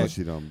beszéljek. Halálos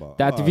iramba.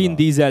 Tehát Vin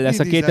Diesel lesz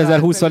a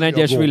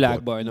 2021-es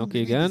világbajnok,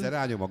 igen. Vin Diesel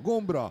rányom a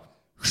gombra,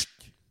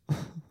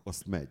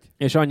 azt megy.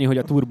 És annyi, hogy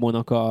a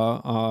turbónak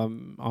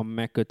a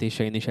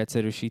megkötésein is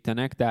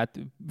egyszerűsítenek, tehát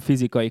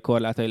fizikai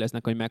korlátai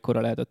lesznek, hogy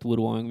mekkora lehet a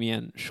turbó, meg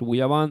milyen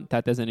súlya van,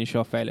 tehát ezen is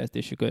a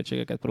fejlesztési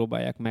költségeket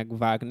próbálják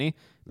megvágni.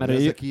 Mert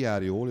ezzel ki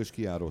jár jól, és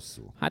ki jár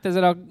rosszul? Hát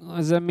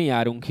ezzel mi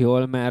járunk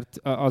jól, mert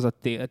az a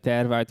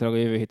terv általában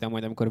a jövő héten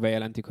majd, amikor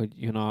bejelentik, hogy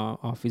jön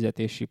a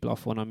fizetési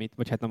plafon,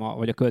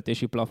 vagy a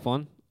költési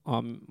plafon,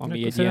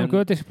 ami egy ilyen... A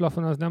költési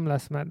plafon az nem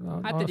lesz, mert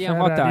hát egy ilyen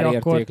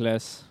határérték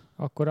lesz.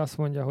 Akkor azt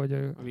mondja, hogy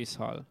ő...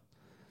 Visszhal.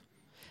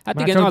 Hát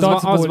már igen,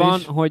 az van,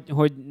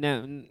 hogy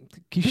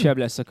kisebb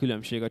lesz a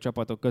különbség a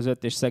csapatok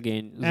között, és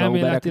szegény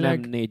zauberek nem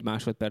 4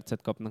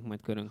 másodpercet kapnak majd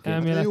körönként.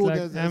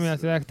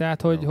 Elméletileg,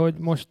 tehát hogy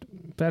most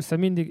persze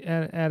mindig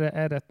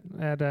erre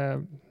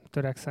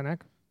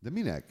törekszenek. De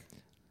minek?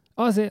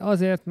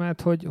 Azért,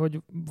 mert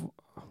hogy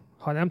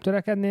ha nem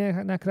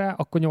törekednének rá,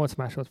 akkor 8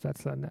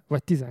 másodperc lenne,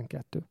 vagy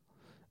 12.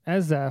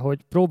 Ezzel, hogy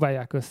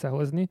próbálják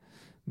összehozni,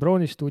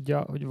 Braun is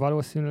tudja, hogy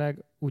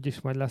valószínűleg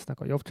úgyis majd lesznek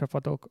a jobb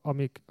csapatok,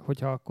 amik,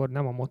 hogyha akkor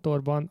nem a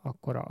motorban,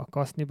 akkor a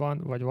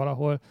kaszniban, vagy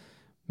valahol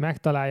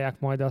megtalálják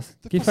majd azt,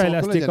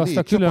 kifejlesztik azt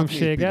a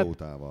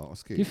különbséget.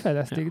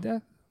 Kifejlesztik,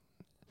 de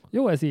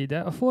jó ez így, de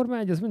a Forma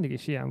 1 az mindig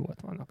is ilyen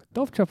volt. Vannak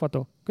top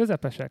csapatok,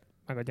 közepesek,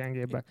 meg a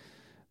gyengébbek.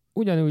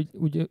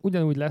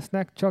 Ugyanúgy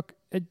lesznek,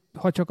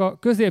 ha csak a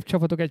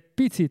középcsapatok egy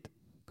picit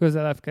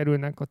közelebb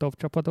kerülnek a top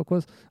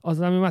csapatokhoz,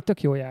 azzal mi már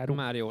tök jól járunk.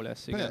 Már jó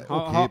lesz, igen.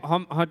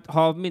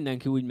 Ha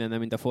mindenki úgy menne,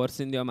 mint a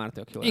Force India, már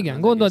tök jó.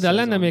 Igen, gondold el,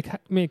 lenne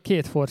még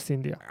 2 Force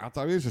India.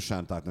 Általában én is a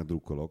sántáknak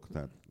drukkolok.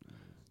 Tehát.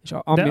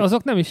 De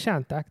azok nem is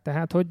sánták,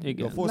 tehát hogy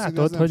igen.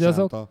 Látod, hogy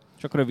azok... Sánta.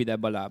 Csak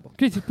rövidebb a lába.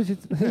 Picit,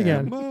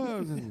 igen.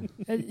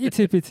 Egy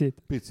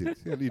icipicit. Picit.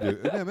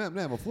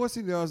 Nem, a Force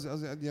India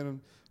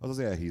az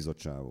elhízott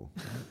csávó.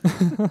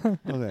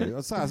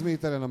 A 100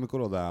 méteren,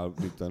 amikor odaáll,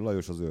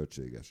 Lajos az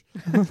zöldséges.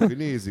 És akkor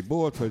nézi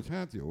Bolt, hogy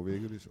hát jó,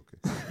 végül is oké.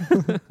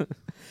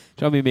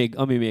 És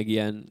ami még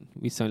ilyen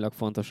viszonylag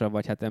fontosabb,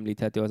 vagy hát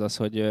említhető az,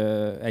 hogy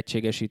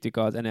egységesítik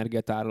az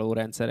energiatároló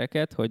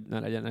rendszereket, hogy ne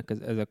legyenek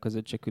ezek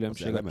között se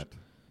különbség.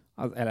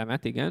 Az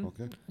elemet, igen.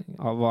 Okay.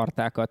 A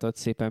vartákat ott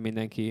szépen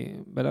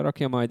mindenki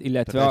belerakja majd,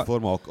 illetve... Tehát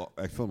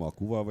egyforma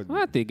akúval? Vagy...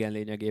 Hát igen,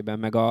 lényegében,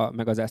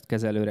 meg az ezt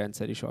kezelő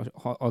rendszer is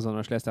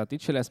azonos lesz, tehát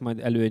itt se lesz majd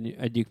előny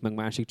egyik meg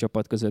másik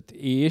csapat között,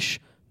 és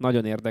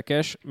nagyon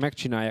érdekes,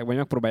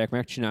 megpróbálják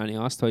megcsinálni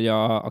azt, hogy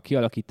a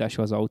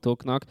kialakítása az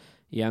autóknak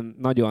ilyen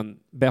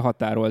nagyon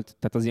behatárolt,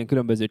 tehát az ilyen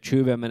különböző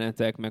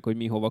csővemenetek, meg hogy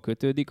mi hova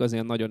kötődik, az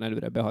ilyen nagyon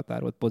előre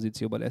behatárolt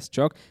pozícióban lesz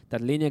csak.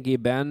 Tehát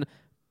lényegében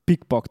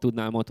pikpak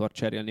tudnál motort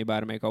cserélni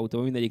bármelyik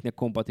autó, mindegyiknek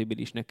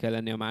kompatibilisnek kell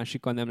lenni a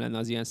másikkal, nem lenne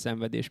az ilyen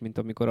szenvedés, mint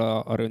amikor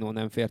a Renault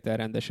nem fért el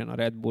rendesen a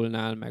Red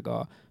Bullnál, meg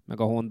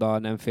a Honda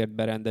nem fért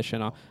be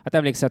rendesen. Hát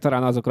emlékszel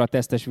talán azokra a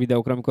tesztes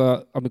videókra,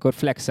 amikor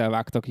flexel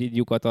vágtak egy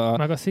lyukat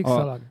meg a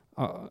szikszalag.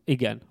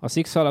 Igen, a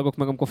szikszalagok,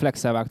 meg amikor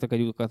flexel vágtak egy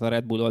lyukat a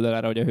Red Bull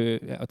oldalára, hogy a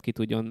hő ott ki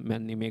tudjon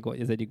menni még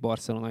az egyik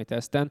barcelonai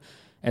teszten.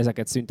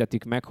 Ezeket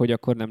szüntetik meg, hogy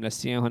akkor nem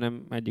lesz ilyen,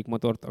 hanem egyik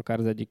motort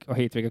akár a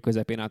hétvége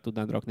közepén át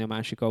tudnád rakni a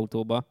másik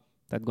autóba.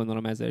 Tehát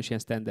gondolom ezzel is ilyen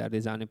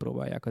standardizálni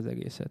próbálják az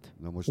egészet.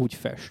 Úgy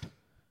fest.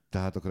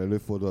 Tehát akkor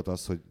előfordulhat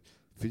az, hogy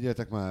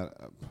figyeljetek már,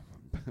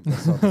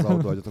 beszart az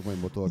autó, adjatok majd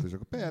motort, és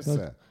akkor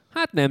persze.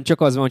 Hát nem,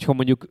 csak az van, hogy ha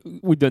mondjuk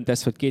úgy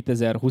döntesz, hogy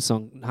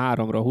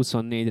 2023-ra,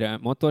 24-re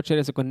motort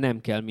cserélsz, akkor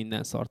nem kell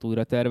minden szart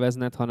újra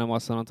tervezned, hanem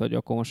azt mondod, hogy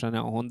akkor most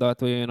nem a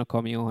Honda-tól jön a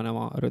kamion, hanem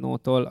a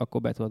Renault-tól,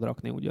 akkor be tudod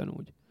rakni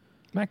ugyanúgy.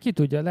 Meg ki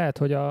tudja, lehet,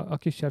 hogy a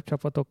kisebb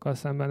csapatokkal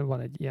szemben van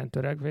egy ilyen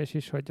törekvés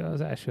is, hogy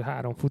az első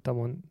 3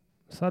 futamon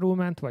szarul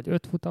ment, vagy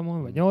 5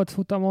 futamon, vagy 8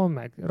 futamon,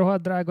 meg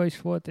rohadt drága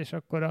is volt, és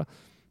akkor a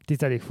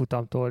 10.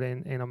 futamtól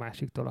én a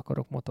másiktól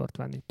akarok motort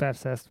venni.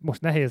 Persze ezt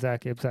most nehéz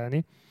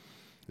elképzelni.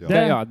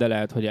 Ja. De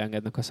lehet, hogy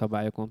engednek a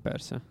szabályokon,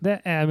 persze. De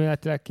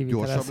elméletileg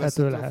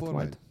kivitelezhető lehet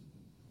majd.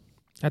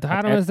 Hát a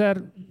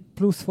 3000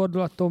 plusz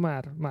fordulattól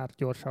már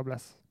gyorsabb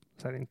lesz,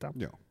 szerintem.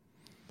 Ja.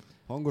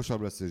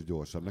 Hangosabb lesz és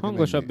gyorsabb.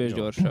 Hangosabb és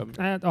gyorsabb.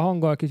 Hát a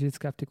hanggal kicsit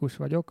szkeptikus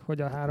vagyok,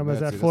 hogy a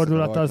 3000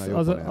 fordulat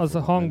az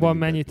a hangban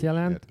mennyit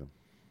jelent. Értem.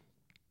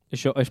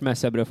 És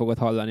messzebbről fogod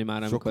hallani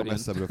már, amikor sokkal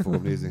messzebbről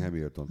fogom nézni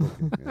Hamiltont.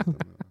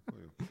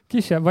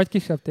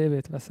 Kisebb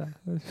tévét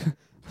veszel.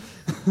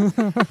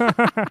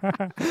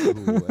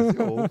 Ez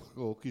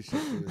jó, kisebb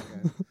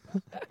tévét.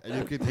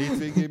 Egyébként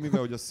hétvégén, mivel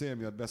hogy a szél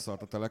miatt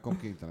beszart a Telekom,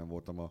 kénytelen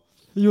voltam a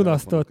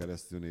telefonon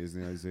keresztül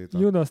nézni a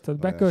Junasztot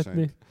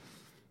bekötni.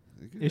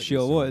 És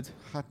jó volt?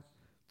 Hát,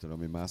 tudom,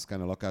 hogy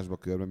mászkálna a lakásba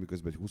körben,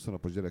 miközben egy 20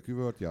 napos gyerek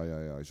üvölt,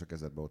 ja, és a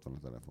kezedben ott van a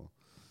telefon.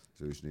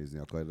 És ő is nézni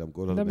akar, de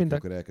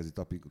amikor elkezdi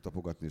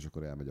tapogatni, és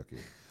akkor elmegy a kép.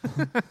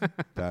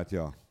 Tehát,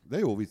 ja. De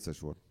jó, vicces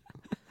volt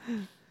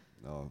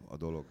a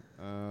dolog.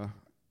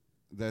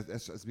 De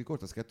ez mikor?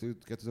 Ez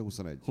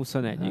 2021?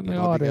 21, igen.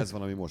 Addig ez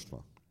van, ami most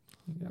van.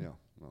 Ja,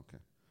 oké.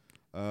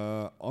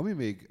 Ami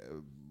még,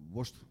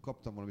 most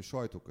kaptam valami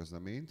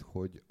sajtóközleményt,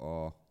 hogy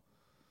a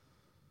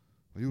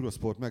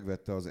Eurosport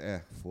megvette az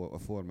a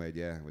Forma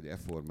 1 vagy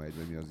Forma 1,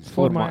 vagy mi az is?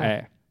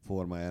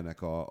 Forma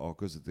E-nek a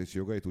közvetítési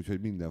jogait, úgyhogy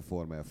minden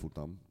Forma E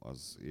futam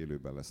az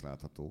élőben lesz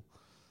látható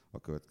a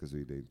következő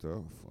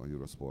idejétől a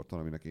Eurosporton,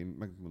 aminek én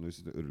megmondom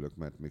őszintén örülök,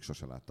 mert még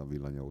sosem láttam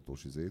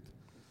villanyautós izét.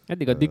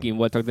 Eddig a Digin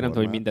voltak, de nem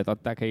tudom, hogy mindet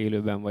adták-e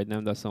élőben, vagy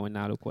nem, de azt mondom,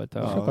 hogy náluk volt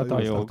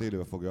a jog.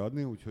 Élőben fogja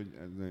adni, úgyhogy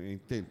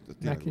én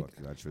tényleg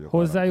kíváncsi vagyok.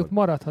 Hozzájuk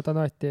maradhat a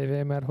nagy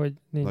tévé, mert hogy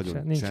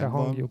nincsen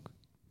hangjuk.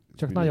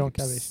 Csak nagyon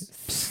kevés.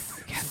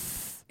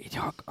 Így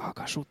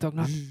hallgassuk.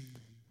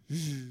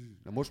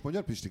 Na most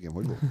mondjad, Pistikém,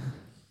 hogy volt?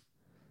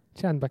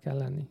 Csendbe kell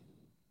lenni.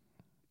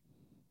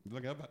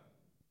 Legalább,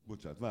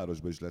 bocsánat,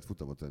 városban is lehet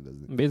futamot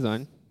rendezni.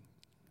 Bizony.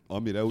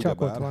 Amire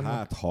ugyebár,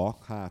 hát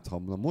ha,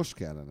 na most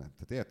kellene.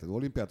 Tehát érted,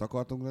 olimpiát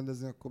akartunk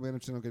rendezni, akkor miért nem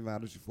csinálunk egy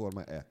városi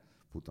Forma E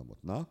futamot?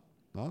 Na?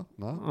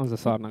 Az a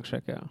szarnak se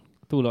kell.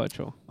 Túl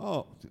olcsó.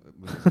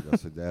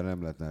 Az, hogy erre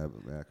nem lehetne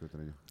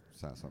elkölteni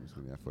 130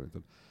 milliárd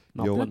forintot.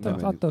 Jó,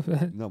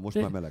 na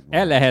most már meleg van.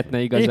 El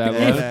lehetne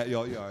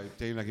igazából.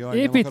 Tényleg.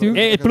 Építünk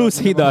egy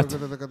plusz hidat.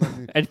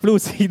 Egy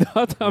plusz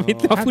hidat,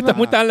 amit a futam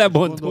után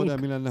lebontunk.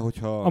 Mi lenne,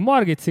 hogyha... A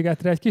Margit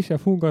szigetre egy kisebb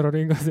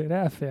hungaroring azért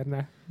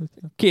elférne.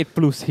 2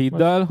 plusz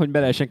hiddal, hogy be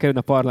lehessen kerülni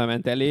a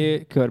parlament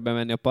elé, körbe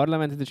menni a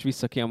parlamentet, és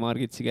vissza ki a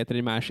Margit szigetre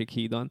egy másik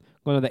hídon.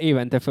 Gondolod, de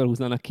évente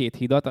felhúznának 2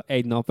 hidat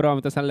egy napra,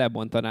 amit aztán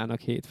lebontanának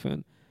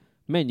hétfőn.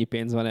 Mennyi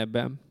pénz van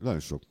ebben? Nagyon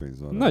sok pénz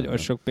van. Nagyon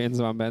sok pénz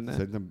van benne.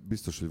 Szerintem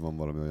biztos, hogy van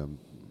valami olyan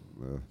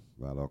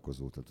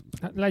vállalkozó.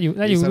 Hát legyünk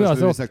mi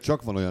azok.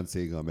 Csak van olyan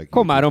cég, amely...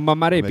 Komáromban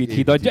már épít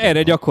hidat,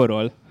 erre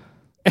gyakorol.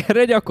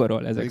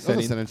 Ezek szerint. Az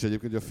a szerencsé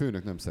egyébként, hogy a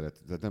főnök nem szereti,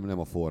 tehát nem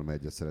a Forma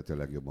 1-et szereti a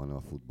legjobban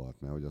a futballt,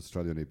 mert hogy a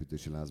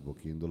stadionépítési lázból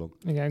kiindulok.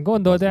 Igen,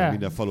 gondold el.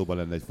 Minden faluban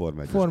lenne egy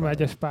Forma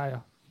 1-es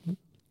pálya.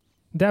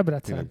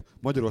 Debrecen. Tényleg,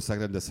 Magyarország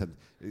rendezhet.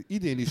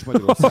 Idén is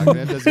Magyarország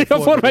rendezi a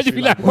Forma 1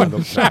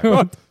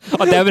 világbajnokságot.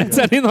 A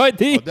debreceni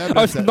nagydíj,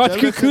 a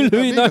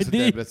nagyküküllői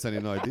nagydíj. A debreceni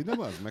nagydíj, nem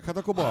az? Meg hát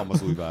akkor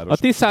Balmazújváros. A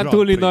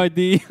Tiszántúli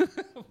nagydíj.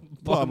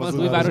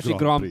 Balmazújvárosi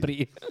Grand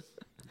Prix.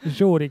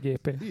 Zsóri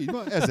GP. Így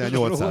van,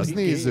 1800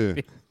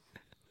 néző.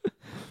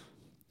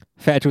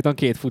 Felcsúton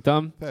 2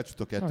 futam.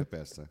 Felcsúton 2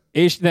 persze.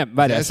 És nem,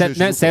 várjál,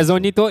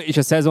 szezonnyitó és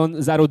a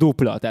szezon záró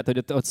dupla. Tehát,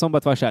 hogy ott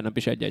szombat-vasárnap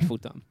is egy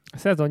futam. A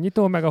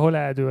szezonnyitó, meg ahol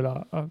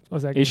eldől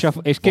az egész.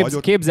 És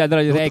képzeld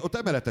el, hogy ott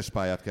emeletes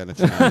pályát kellene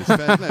csinálni, és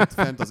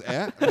fent az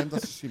fent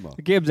az sima.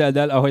 Képzeld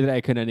el, ahogy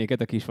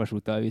Räikkönönéket a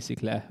kisvasúttal viszik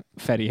le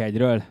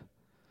Ferihegyről.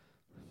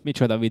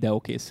 Micsoda videó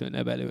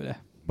készülne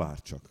belőle.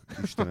 Bárcsak.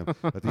 Istenem.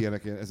 Hát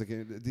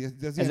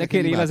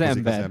ezekért él az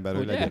ember,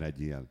 hogy legyen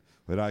egy ilyen.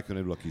 Hogy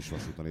Räikkönen ül a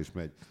kisvasúton, és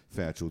megy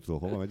Felcsútról.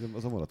 Hova megy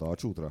az a vonat?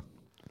 Alcsútra?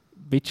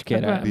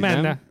 Bicskére.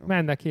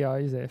 Menne ki a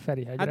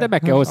Ferihegyre. Hát de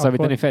meg kell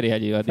hosszabbítani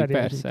Ferihegyig addig,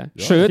 persze.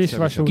 Ja,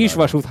 sőt,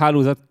 kisvasút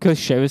hálózat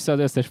kösse össze az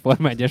összes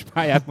Forma 1-es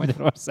pályát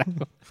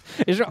Magyarországon.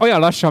 És olyan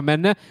lassan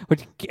menne,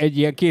 hogy egy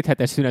ilyen 2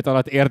 hetes szünet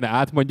alatt érne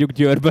át mondjuk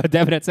Győrből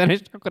Debrecenre,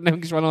 és akkor nem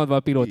is van adva a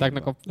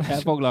pilótáknak a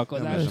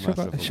foglalkozás.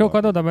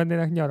 Sokan oda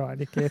mennének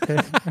nyaralni 2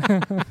 hét.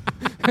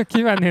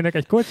 Kivennének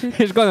egy kocsit.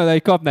 És gondolod,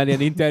 hogy kapnál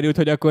ilyen interjút,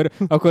 hogy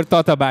akkor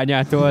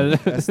Tatabányától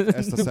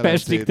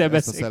Pestig te beszélsz.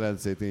 Ezt a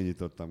szelencét én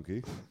nyitottam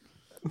ki.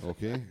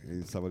 Oké,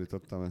 én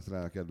szabadítottam ezt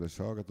rá a kedves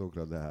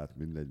hallgatókra, de hát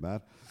mindegy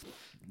már.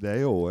 De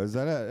jó,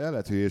 ezzel el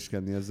lehet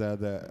hülyéskedni ezzel,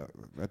 de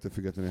ettől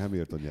függetlenül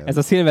Hamilton nyert. Ez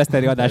a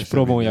szilveszteri adás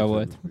promója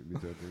volt. Mi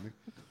történik?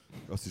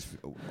 Azt is,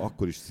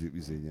 akkor is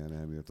nyerne,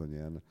 Hamilton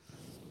nyerne.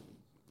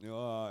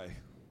 Jaj.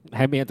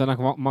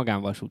 Hamiltonnak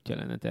magánvasútja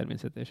lenne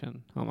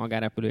természetesen, ha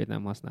magánrepülőjét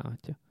nem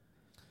használhatja.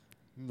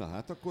 Na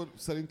hát akkor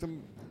szerintem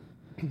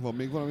van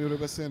még valamiről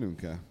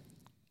beszélnünk-e?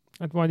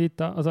 Hát majd itt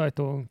az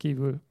ajtón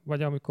kívül,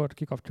 vagy amikor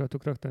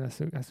kikapcsoltuk, rögtön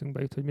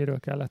eszünkbe jut, hogy miről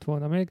kellett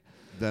volna még.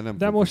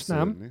 De most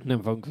nem.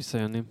 Nem fogunk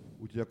visszajönni.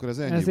 Úgyhogy akkor ez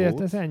ennyi ezért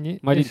volt. Ez ennyi.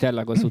 Majd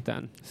Interlagos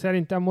után.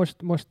 Szerintem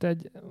most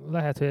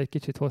lehet, hogy egy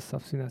kicsit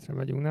hosszabb szünetre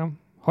megyünk, nem?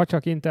 Ha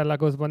csak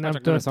Interlagosban nem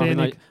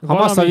történik. Ha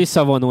Massa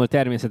visszavonul,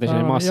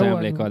 természetesen Massa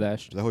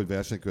emlékadás. De hogy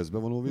verseny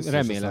közben vonul vissza?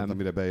 Remélem.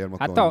 Amire beér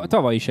hát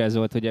tavaly is ez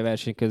volt, hogy a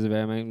verseny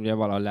közben meg ugye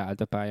valahol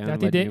leállt a pályán.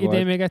 Tehát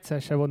idén még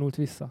egyszer se vonult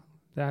vissza.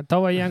 Tehát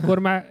tavaly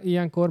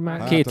ilyenkor már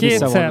hát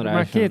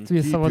két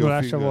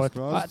visszavonulása volt.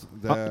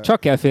 Csak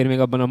kell fér még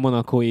abban a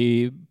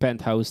monakói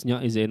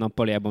penthouse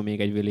nappaljában még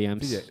egy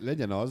Williams. Figyelj,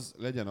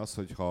 legyen az,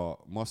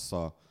 hogyha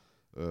Massa...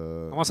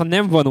 ha Massa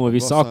nem vonul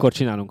vissza, akkor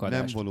csinálunk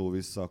adást. Nem vonul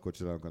vissza, akkor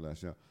csinálunk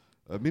adást. Ja.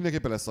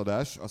 Mindenképpen lesz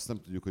adás, azt nem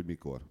tudjuk, hogy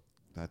mikor.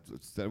 Tehát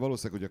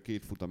valószínűleg, hogy a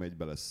 2 futam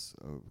egybe lesz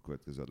a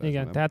következő adás.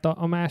 Igen, nem? Tehát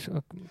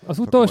az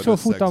utolsó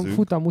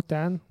futam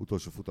után...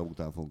 Utolsó futam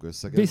után fogunk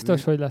összegezni.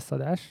 Biztos, hogy lesz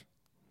adás.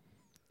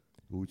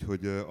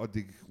 Úgyhogy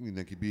addig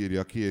mindenki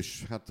bírja ki,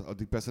 és hát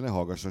addig persze ne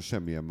hallgasson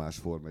semmilyen más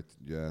formát,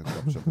 ugye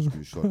kapcsolatos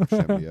műsor,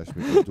 semmi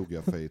ilyesmi, hogy dugja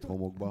a fejét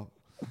homokba,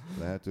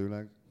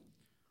 lehetőleg.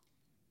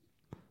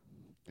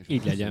 És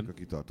így legyen. A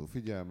kitartó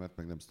figyelmet,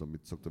 meg nem tudom,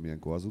 mit szoktam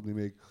ilyenkor hazudni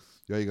még.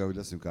 Ja, igen, hogy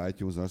leszünk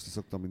iTunes-on, azt is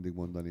szoktam mindig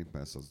mondani,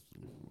 persze az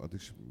addig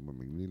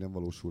még mindig nem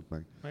valósult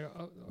meg.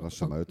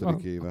 Lassan már 5.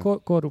 éve. A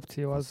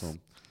korrupció az...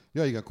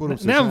 Ja, igen,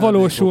 korrupciós nem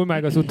valósul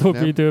meg az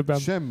utóbbi időben.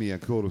 Semmilyen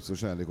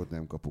korrupciós ajándékot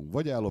nem kapunk.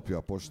 Vagy ellopja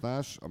a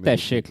postás.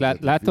 Tessék,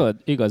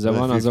 látod? Igaza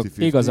van azoknak,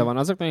 akik azt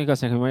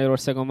mondják, hogy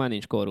Magyarországon már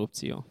nincs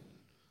korrupció.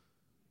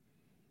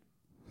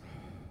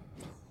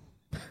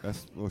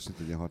 Ezt most itt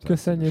egy ilyen hatás.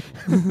 Köszönjük.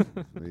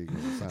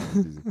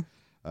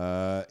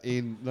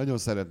 Én nagyon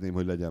szeretném,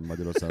 hogy legyen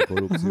Magyarországon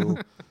korrupció.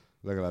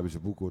 Legalábbis a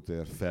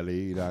bukótér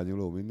felé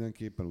irányuló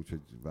mindenképpen,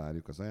 úgyhogy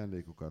várjuk az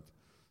ajándékokat.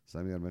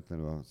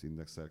 Szemérmetlenül az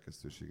Index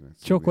szerkesztőségnek.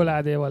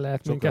 Csokoládéval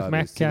lehet minket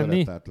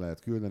megkenni. Tehát lehet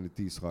küldeni,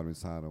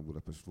 1033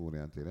 Budapest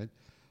Flórián tér 1.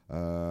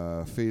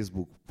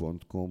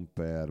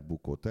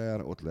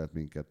 Facebook.com/bukóter, ott lehet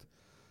minket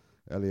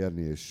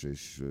elérni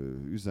és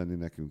üzenni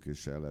nekünk,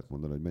 és el lehet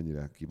mondani, hogy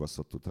mennyire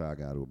kibaszott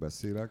drágáról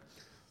beszélek,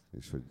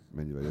 és hogy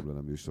mennyivel jobb lenne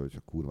a műsor,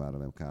 hogyha kurvára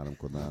nem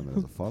káromkodnál, mert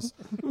ez a fasz.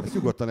 Ezt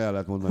nyugodtan el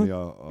lehet mondani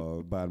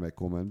a bármely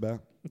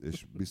kommentbe,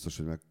 és biztos,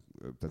 hogy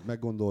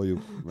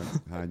meggondoljuk,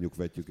 hányjuk,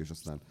 vetjük, és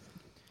aztán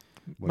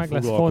meg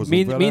lesz font.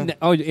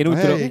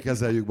 Helyén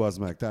kezeljük, bazd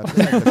meg. Tehát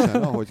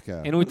rendesen, ahogy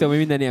kell. Én úgy tudom, hogy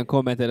minden ilyen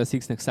kommentet a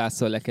Sixnek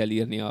 100-szor le kell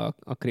írni a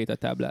kréta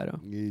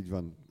táblára. Így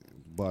van.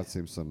 Bart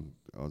Simpson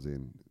az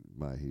én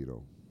my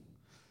hero.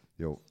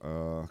 Jó,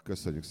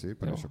 köszönjük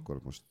szépen, jó. És akkor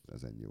most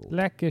ez ennyi volt.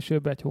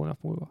 Legkésőbb 1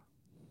 hónap múlva.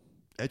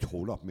 1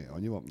 hónap? Mi?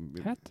 Annyi van?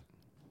 Hát.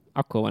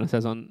 Akkor van a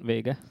szezon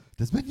vége.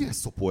 De ez mennyire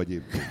szopó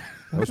egyébként?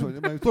 Most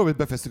tudom, hogy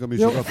befesztük a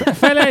műsorokat.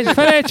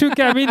 Felejtsünk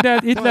el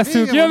mindent, itt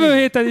leszünk, jövő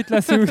héten itt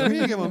leszünk.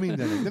 Vége van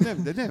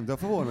mindennek, de a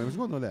Forma, most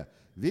gondold el,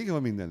 vége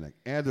van mindennek,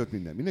 eldőlt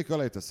minden. Mindenki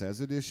aláírta a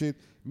szerződését,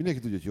 mindenki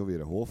tudja, hogy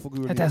jövőre hol fog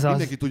ülni, hát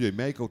mindenki tudja, hogy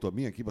melyik autó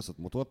milyen kibaszott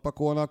motort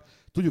pakolnak,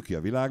 tudjuk ki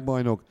a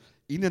világbajnok,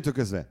 innentől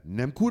kezdve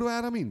nem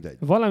kurvára mindegy.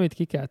 Valamit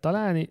ki kell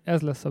találni,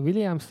 ez lesz a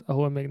Williams,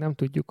 ahol még nem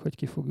tudjuk, hogy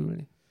ki fog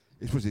ülni.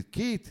 És most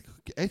itt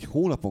 1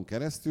 hónapon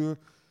keresztül,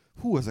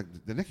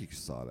 de nekik is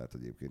szar lehet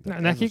egyébként.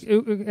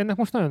 Ők ennek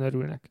most nagyon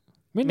örülnek.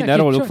 Minden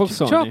róluk fog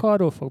szólni. Csak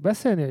arról fog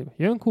beszélni, hogy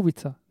jön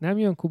Kubica, nem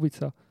jön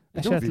Kubica.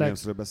 Nem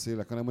Williamsről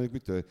beszélek, hanem mondjuk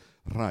mitől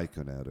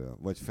Räikkönenről,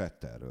 vagy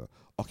Vettelről,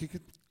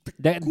 akik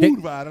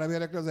kurvára nem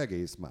érnek le az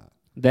egész már.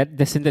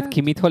 De szerinted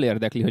ki mit hol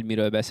érdekli, hogy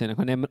miről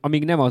beszélnek?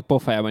 Amíg nem a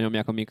pofájában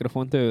nyomják a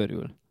mikrofont, ő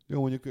örül. Jó,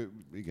 mondjuk,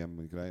 igen,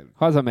 mondjuk rá.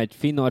 Hazamegy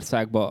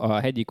Finnországba, a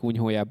hegyi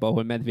kunyhójába,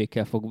 ahol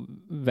medvékkel fog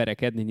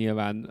verekedni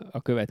nyilván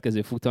a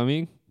következő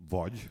futamig.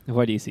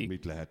 Vagy iszik.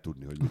 mit lehet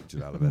tudni, hogy mit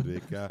csinál a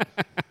medvékkel.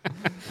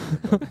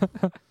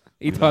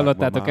 Itt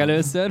hallottátok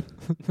először.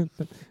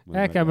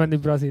 El kell menni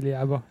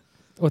Brazíliába.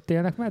 Ott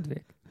élnek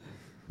medvék?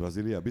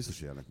 Brazília?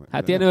 Biztos élnek medvék.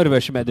 Hát ilyen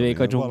örvös medvék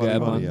a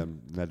dzsungelben. Van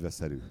ilyen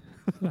nedveszerű.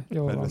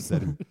 Jó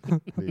Nedveszerű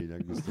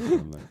lényeg, biztos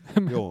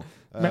nem. Jó.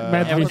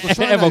 Medvék. Akkor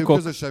sajnáljuk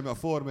közösen a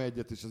Forma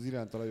 1-et és az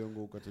iránta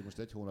rajongókat, hogy most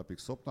egy hónapig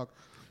szopnak.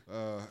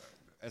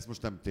 Ez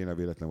most nem tényleg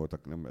véletlen volt,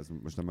 ez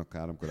most nem a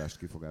káromkodást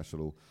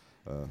kifogásoló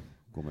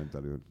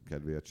kommentelő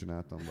kedvéért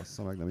csináltam,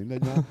 bassza meg, de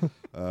mindegy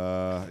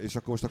már. És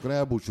akkor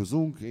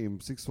elbúcsúzunk, én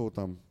Six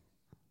voltam.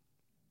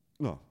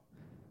 Na.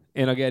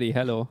 Én a Geri,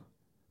 hello.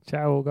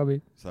 Ciao,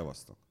 Gabi.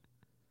 Szevasztok.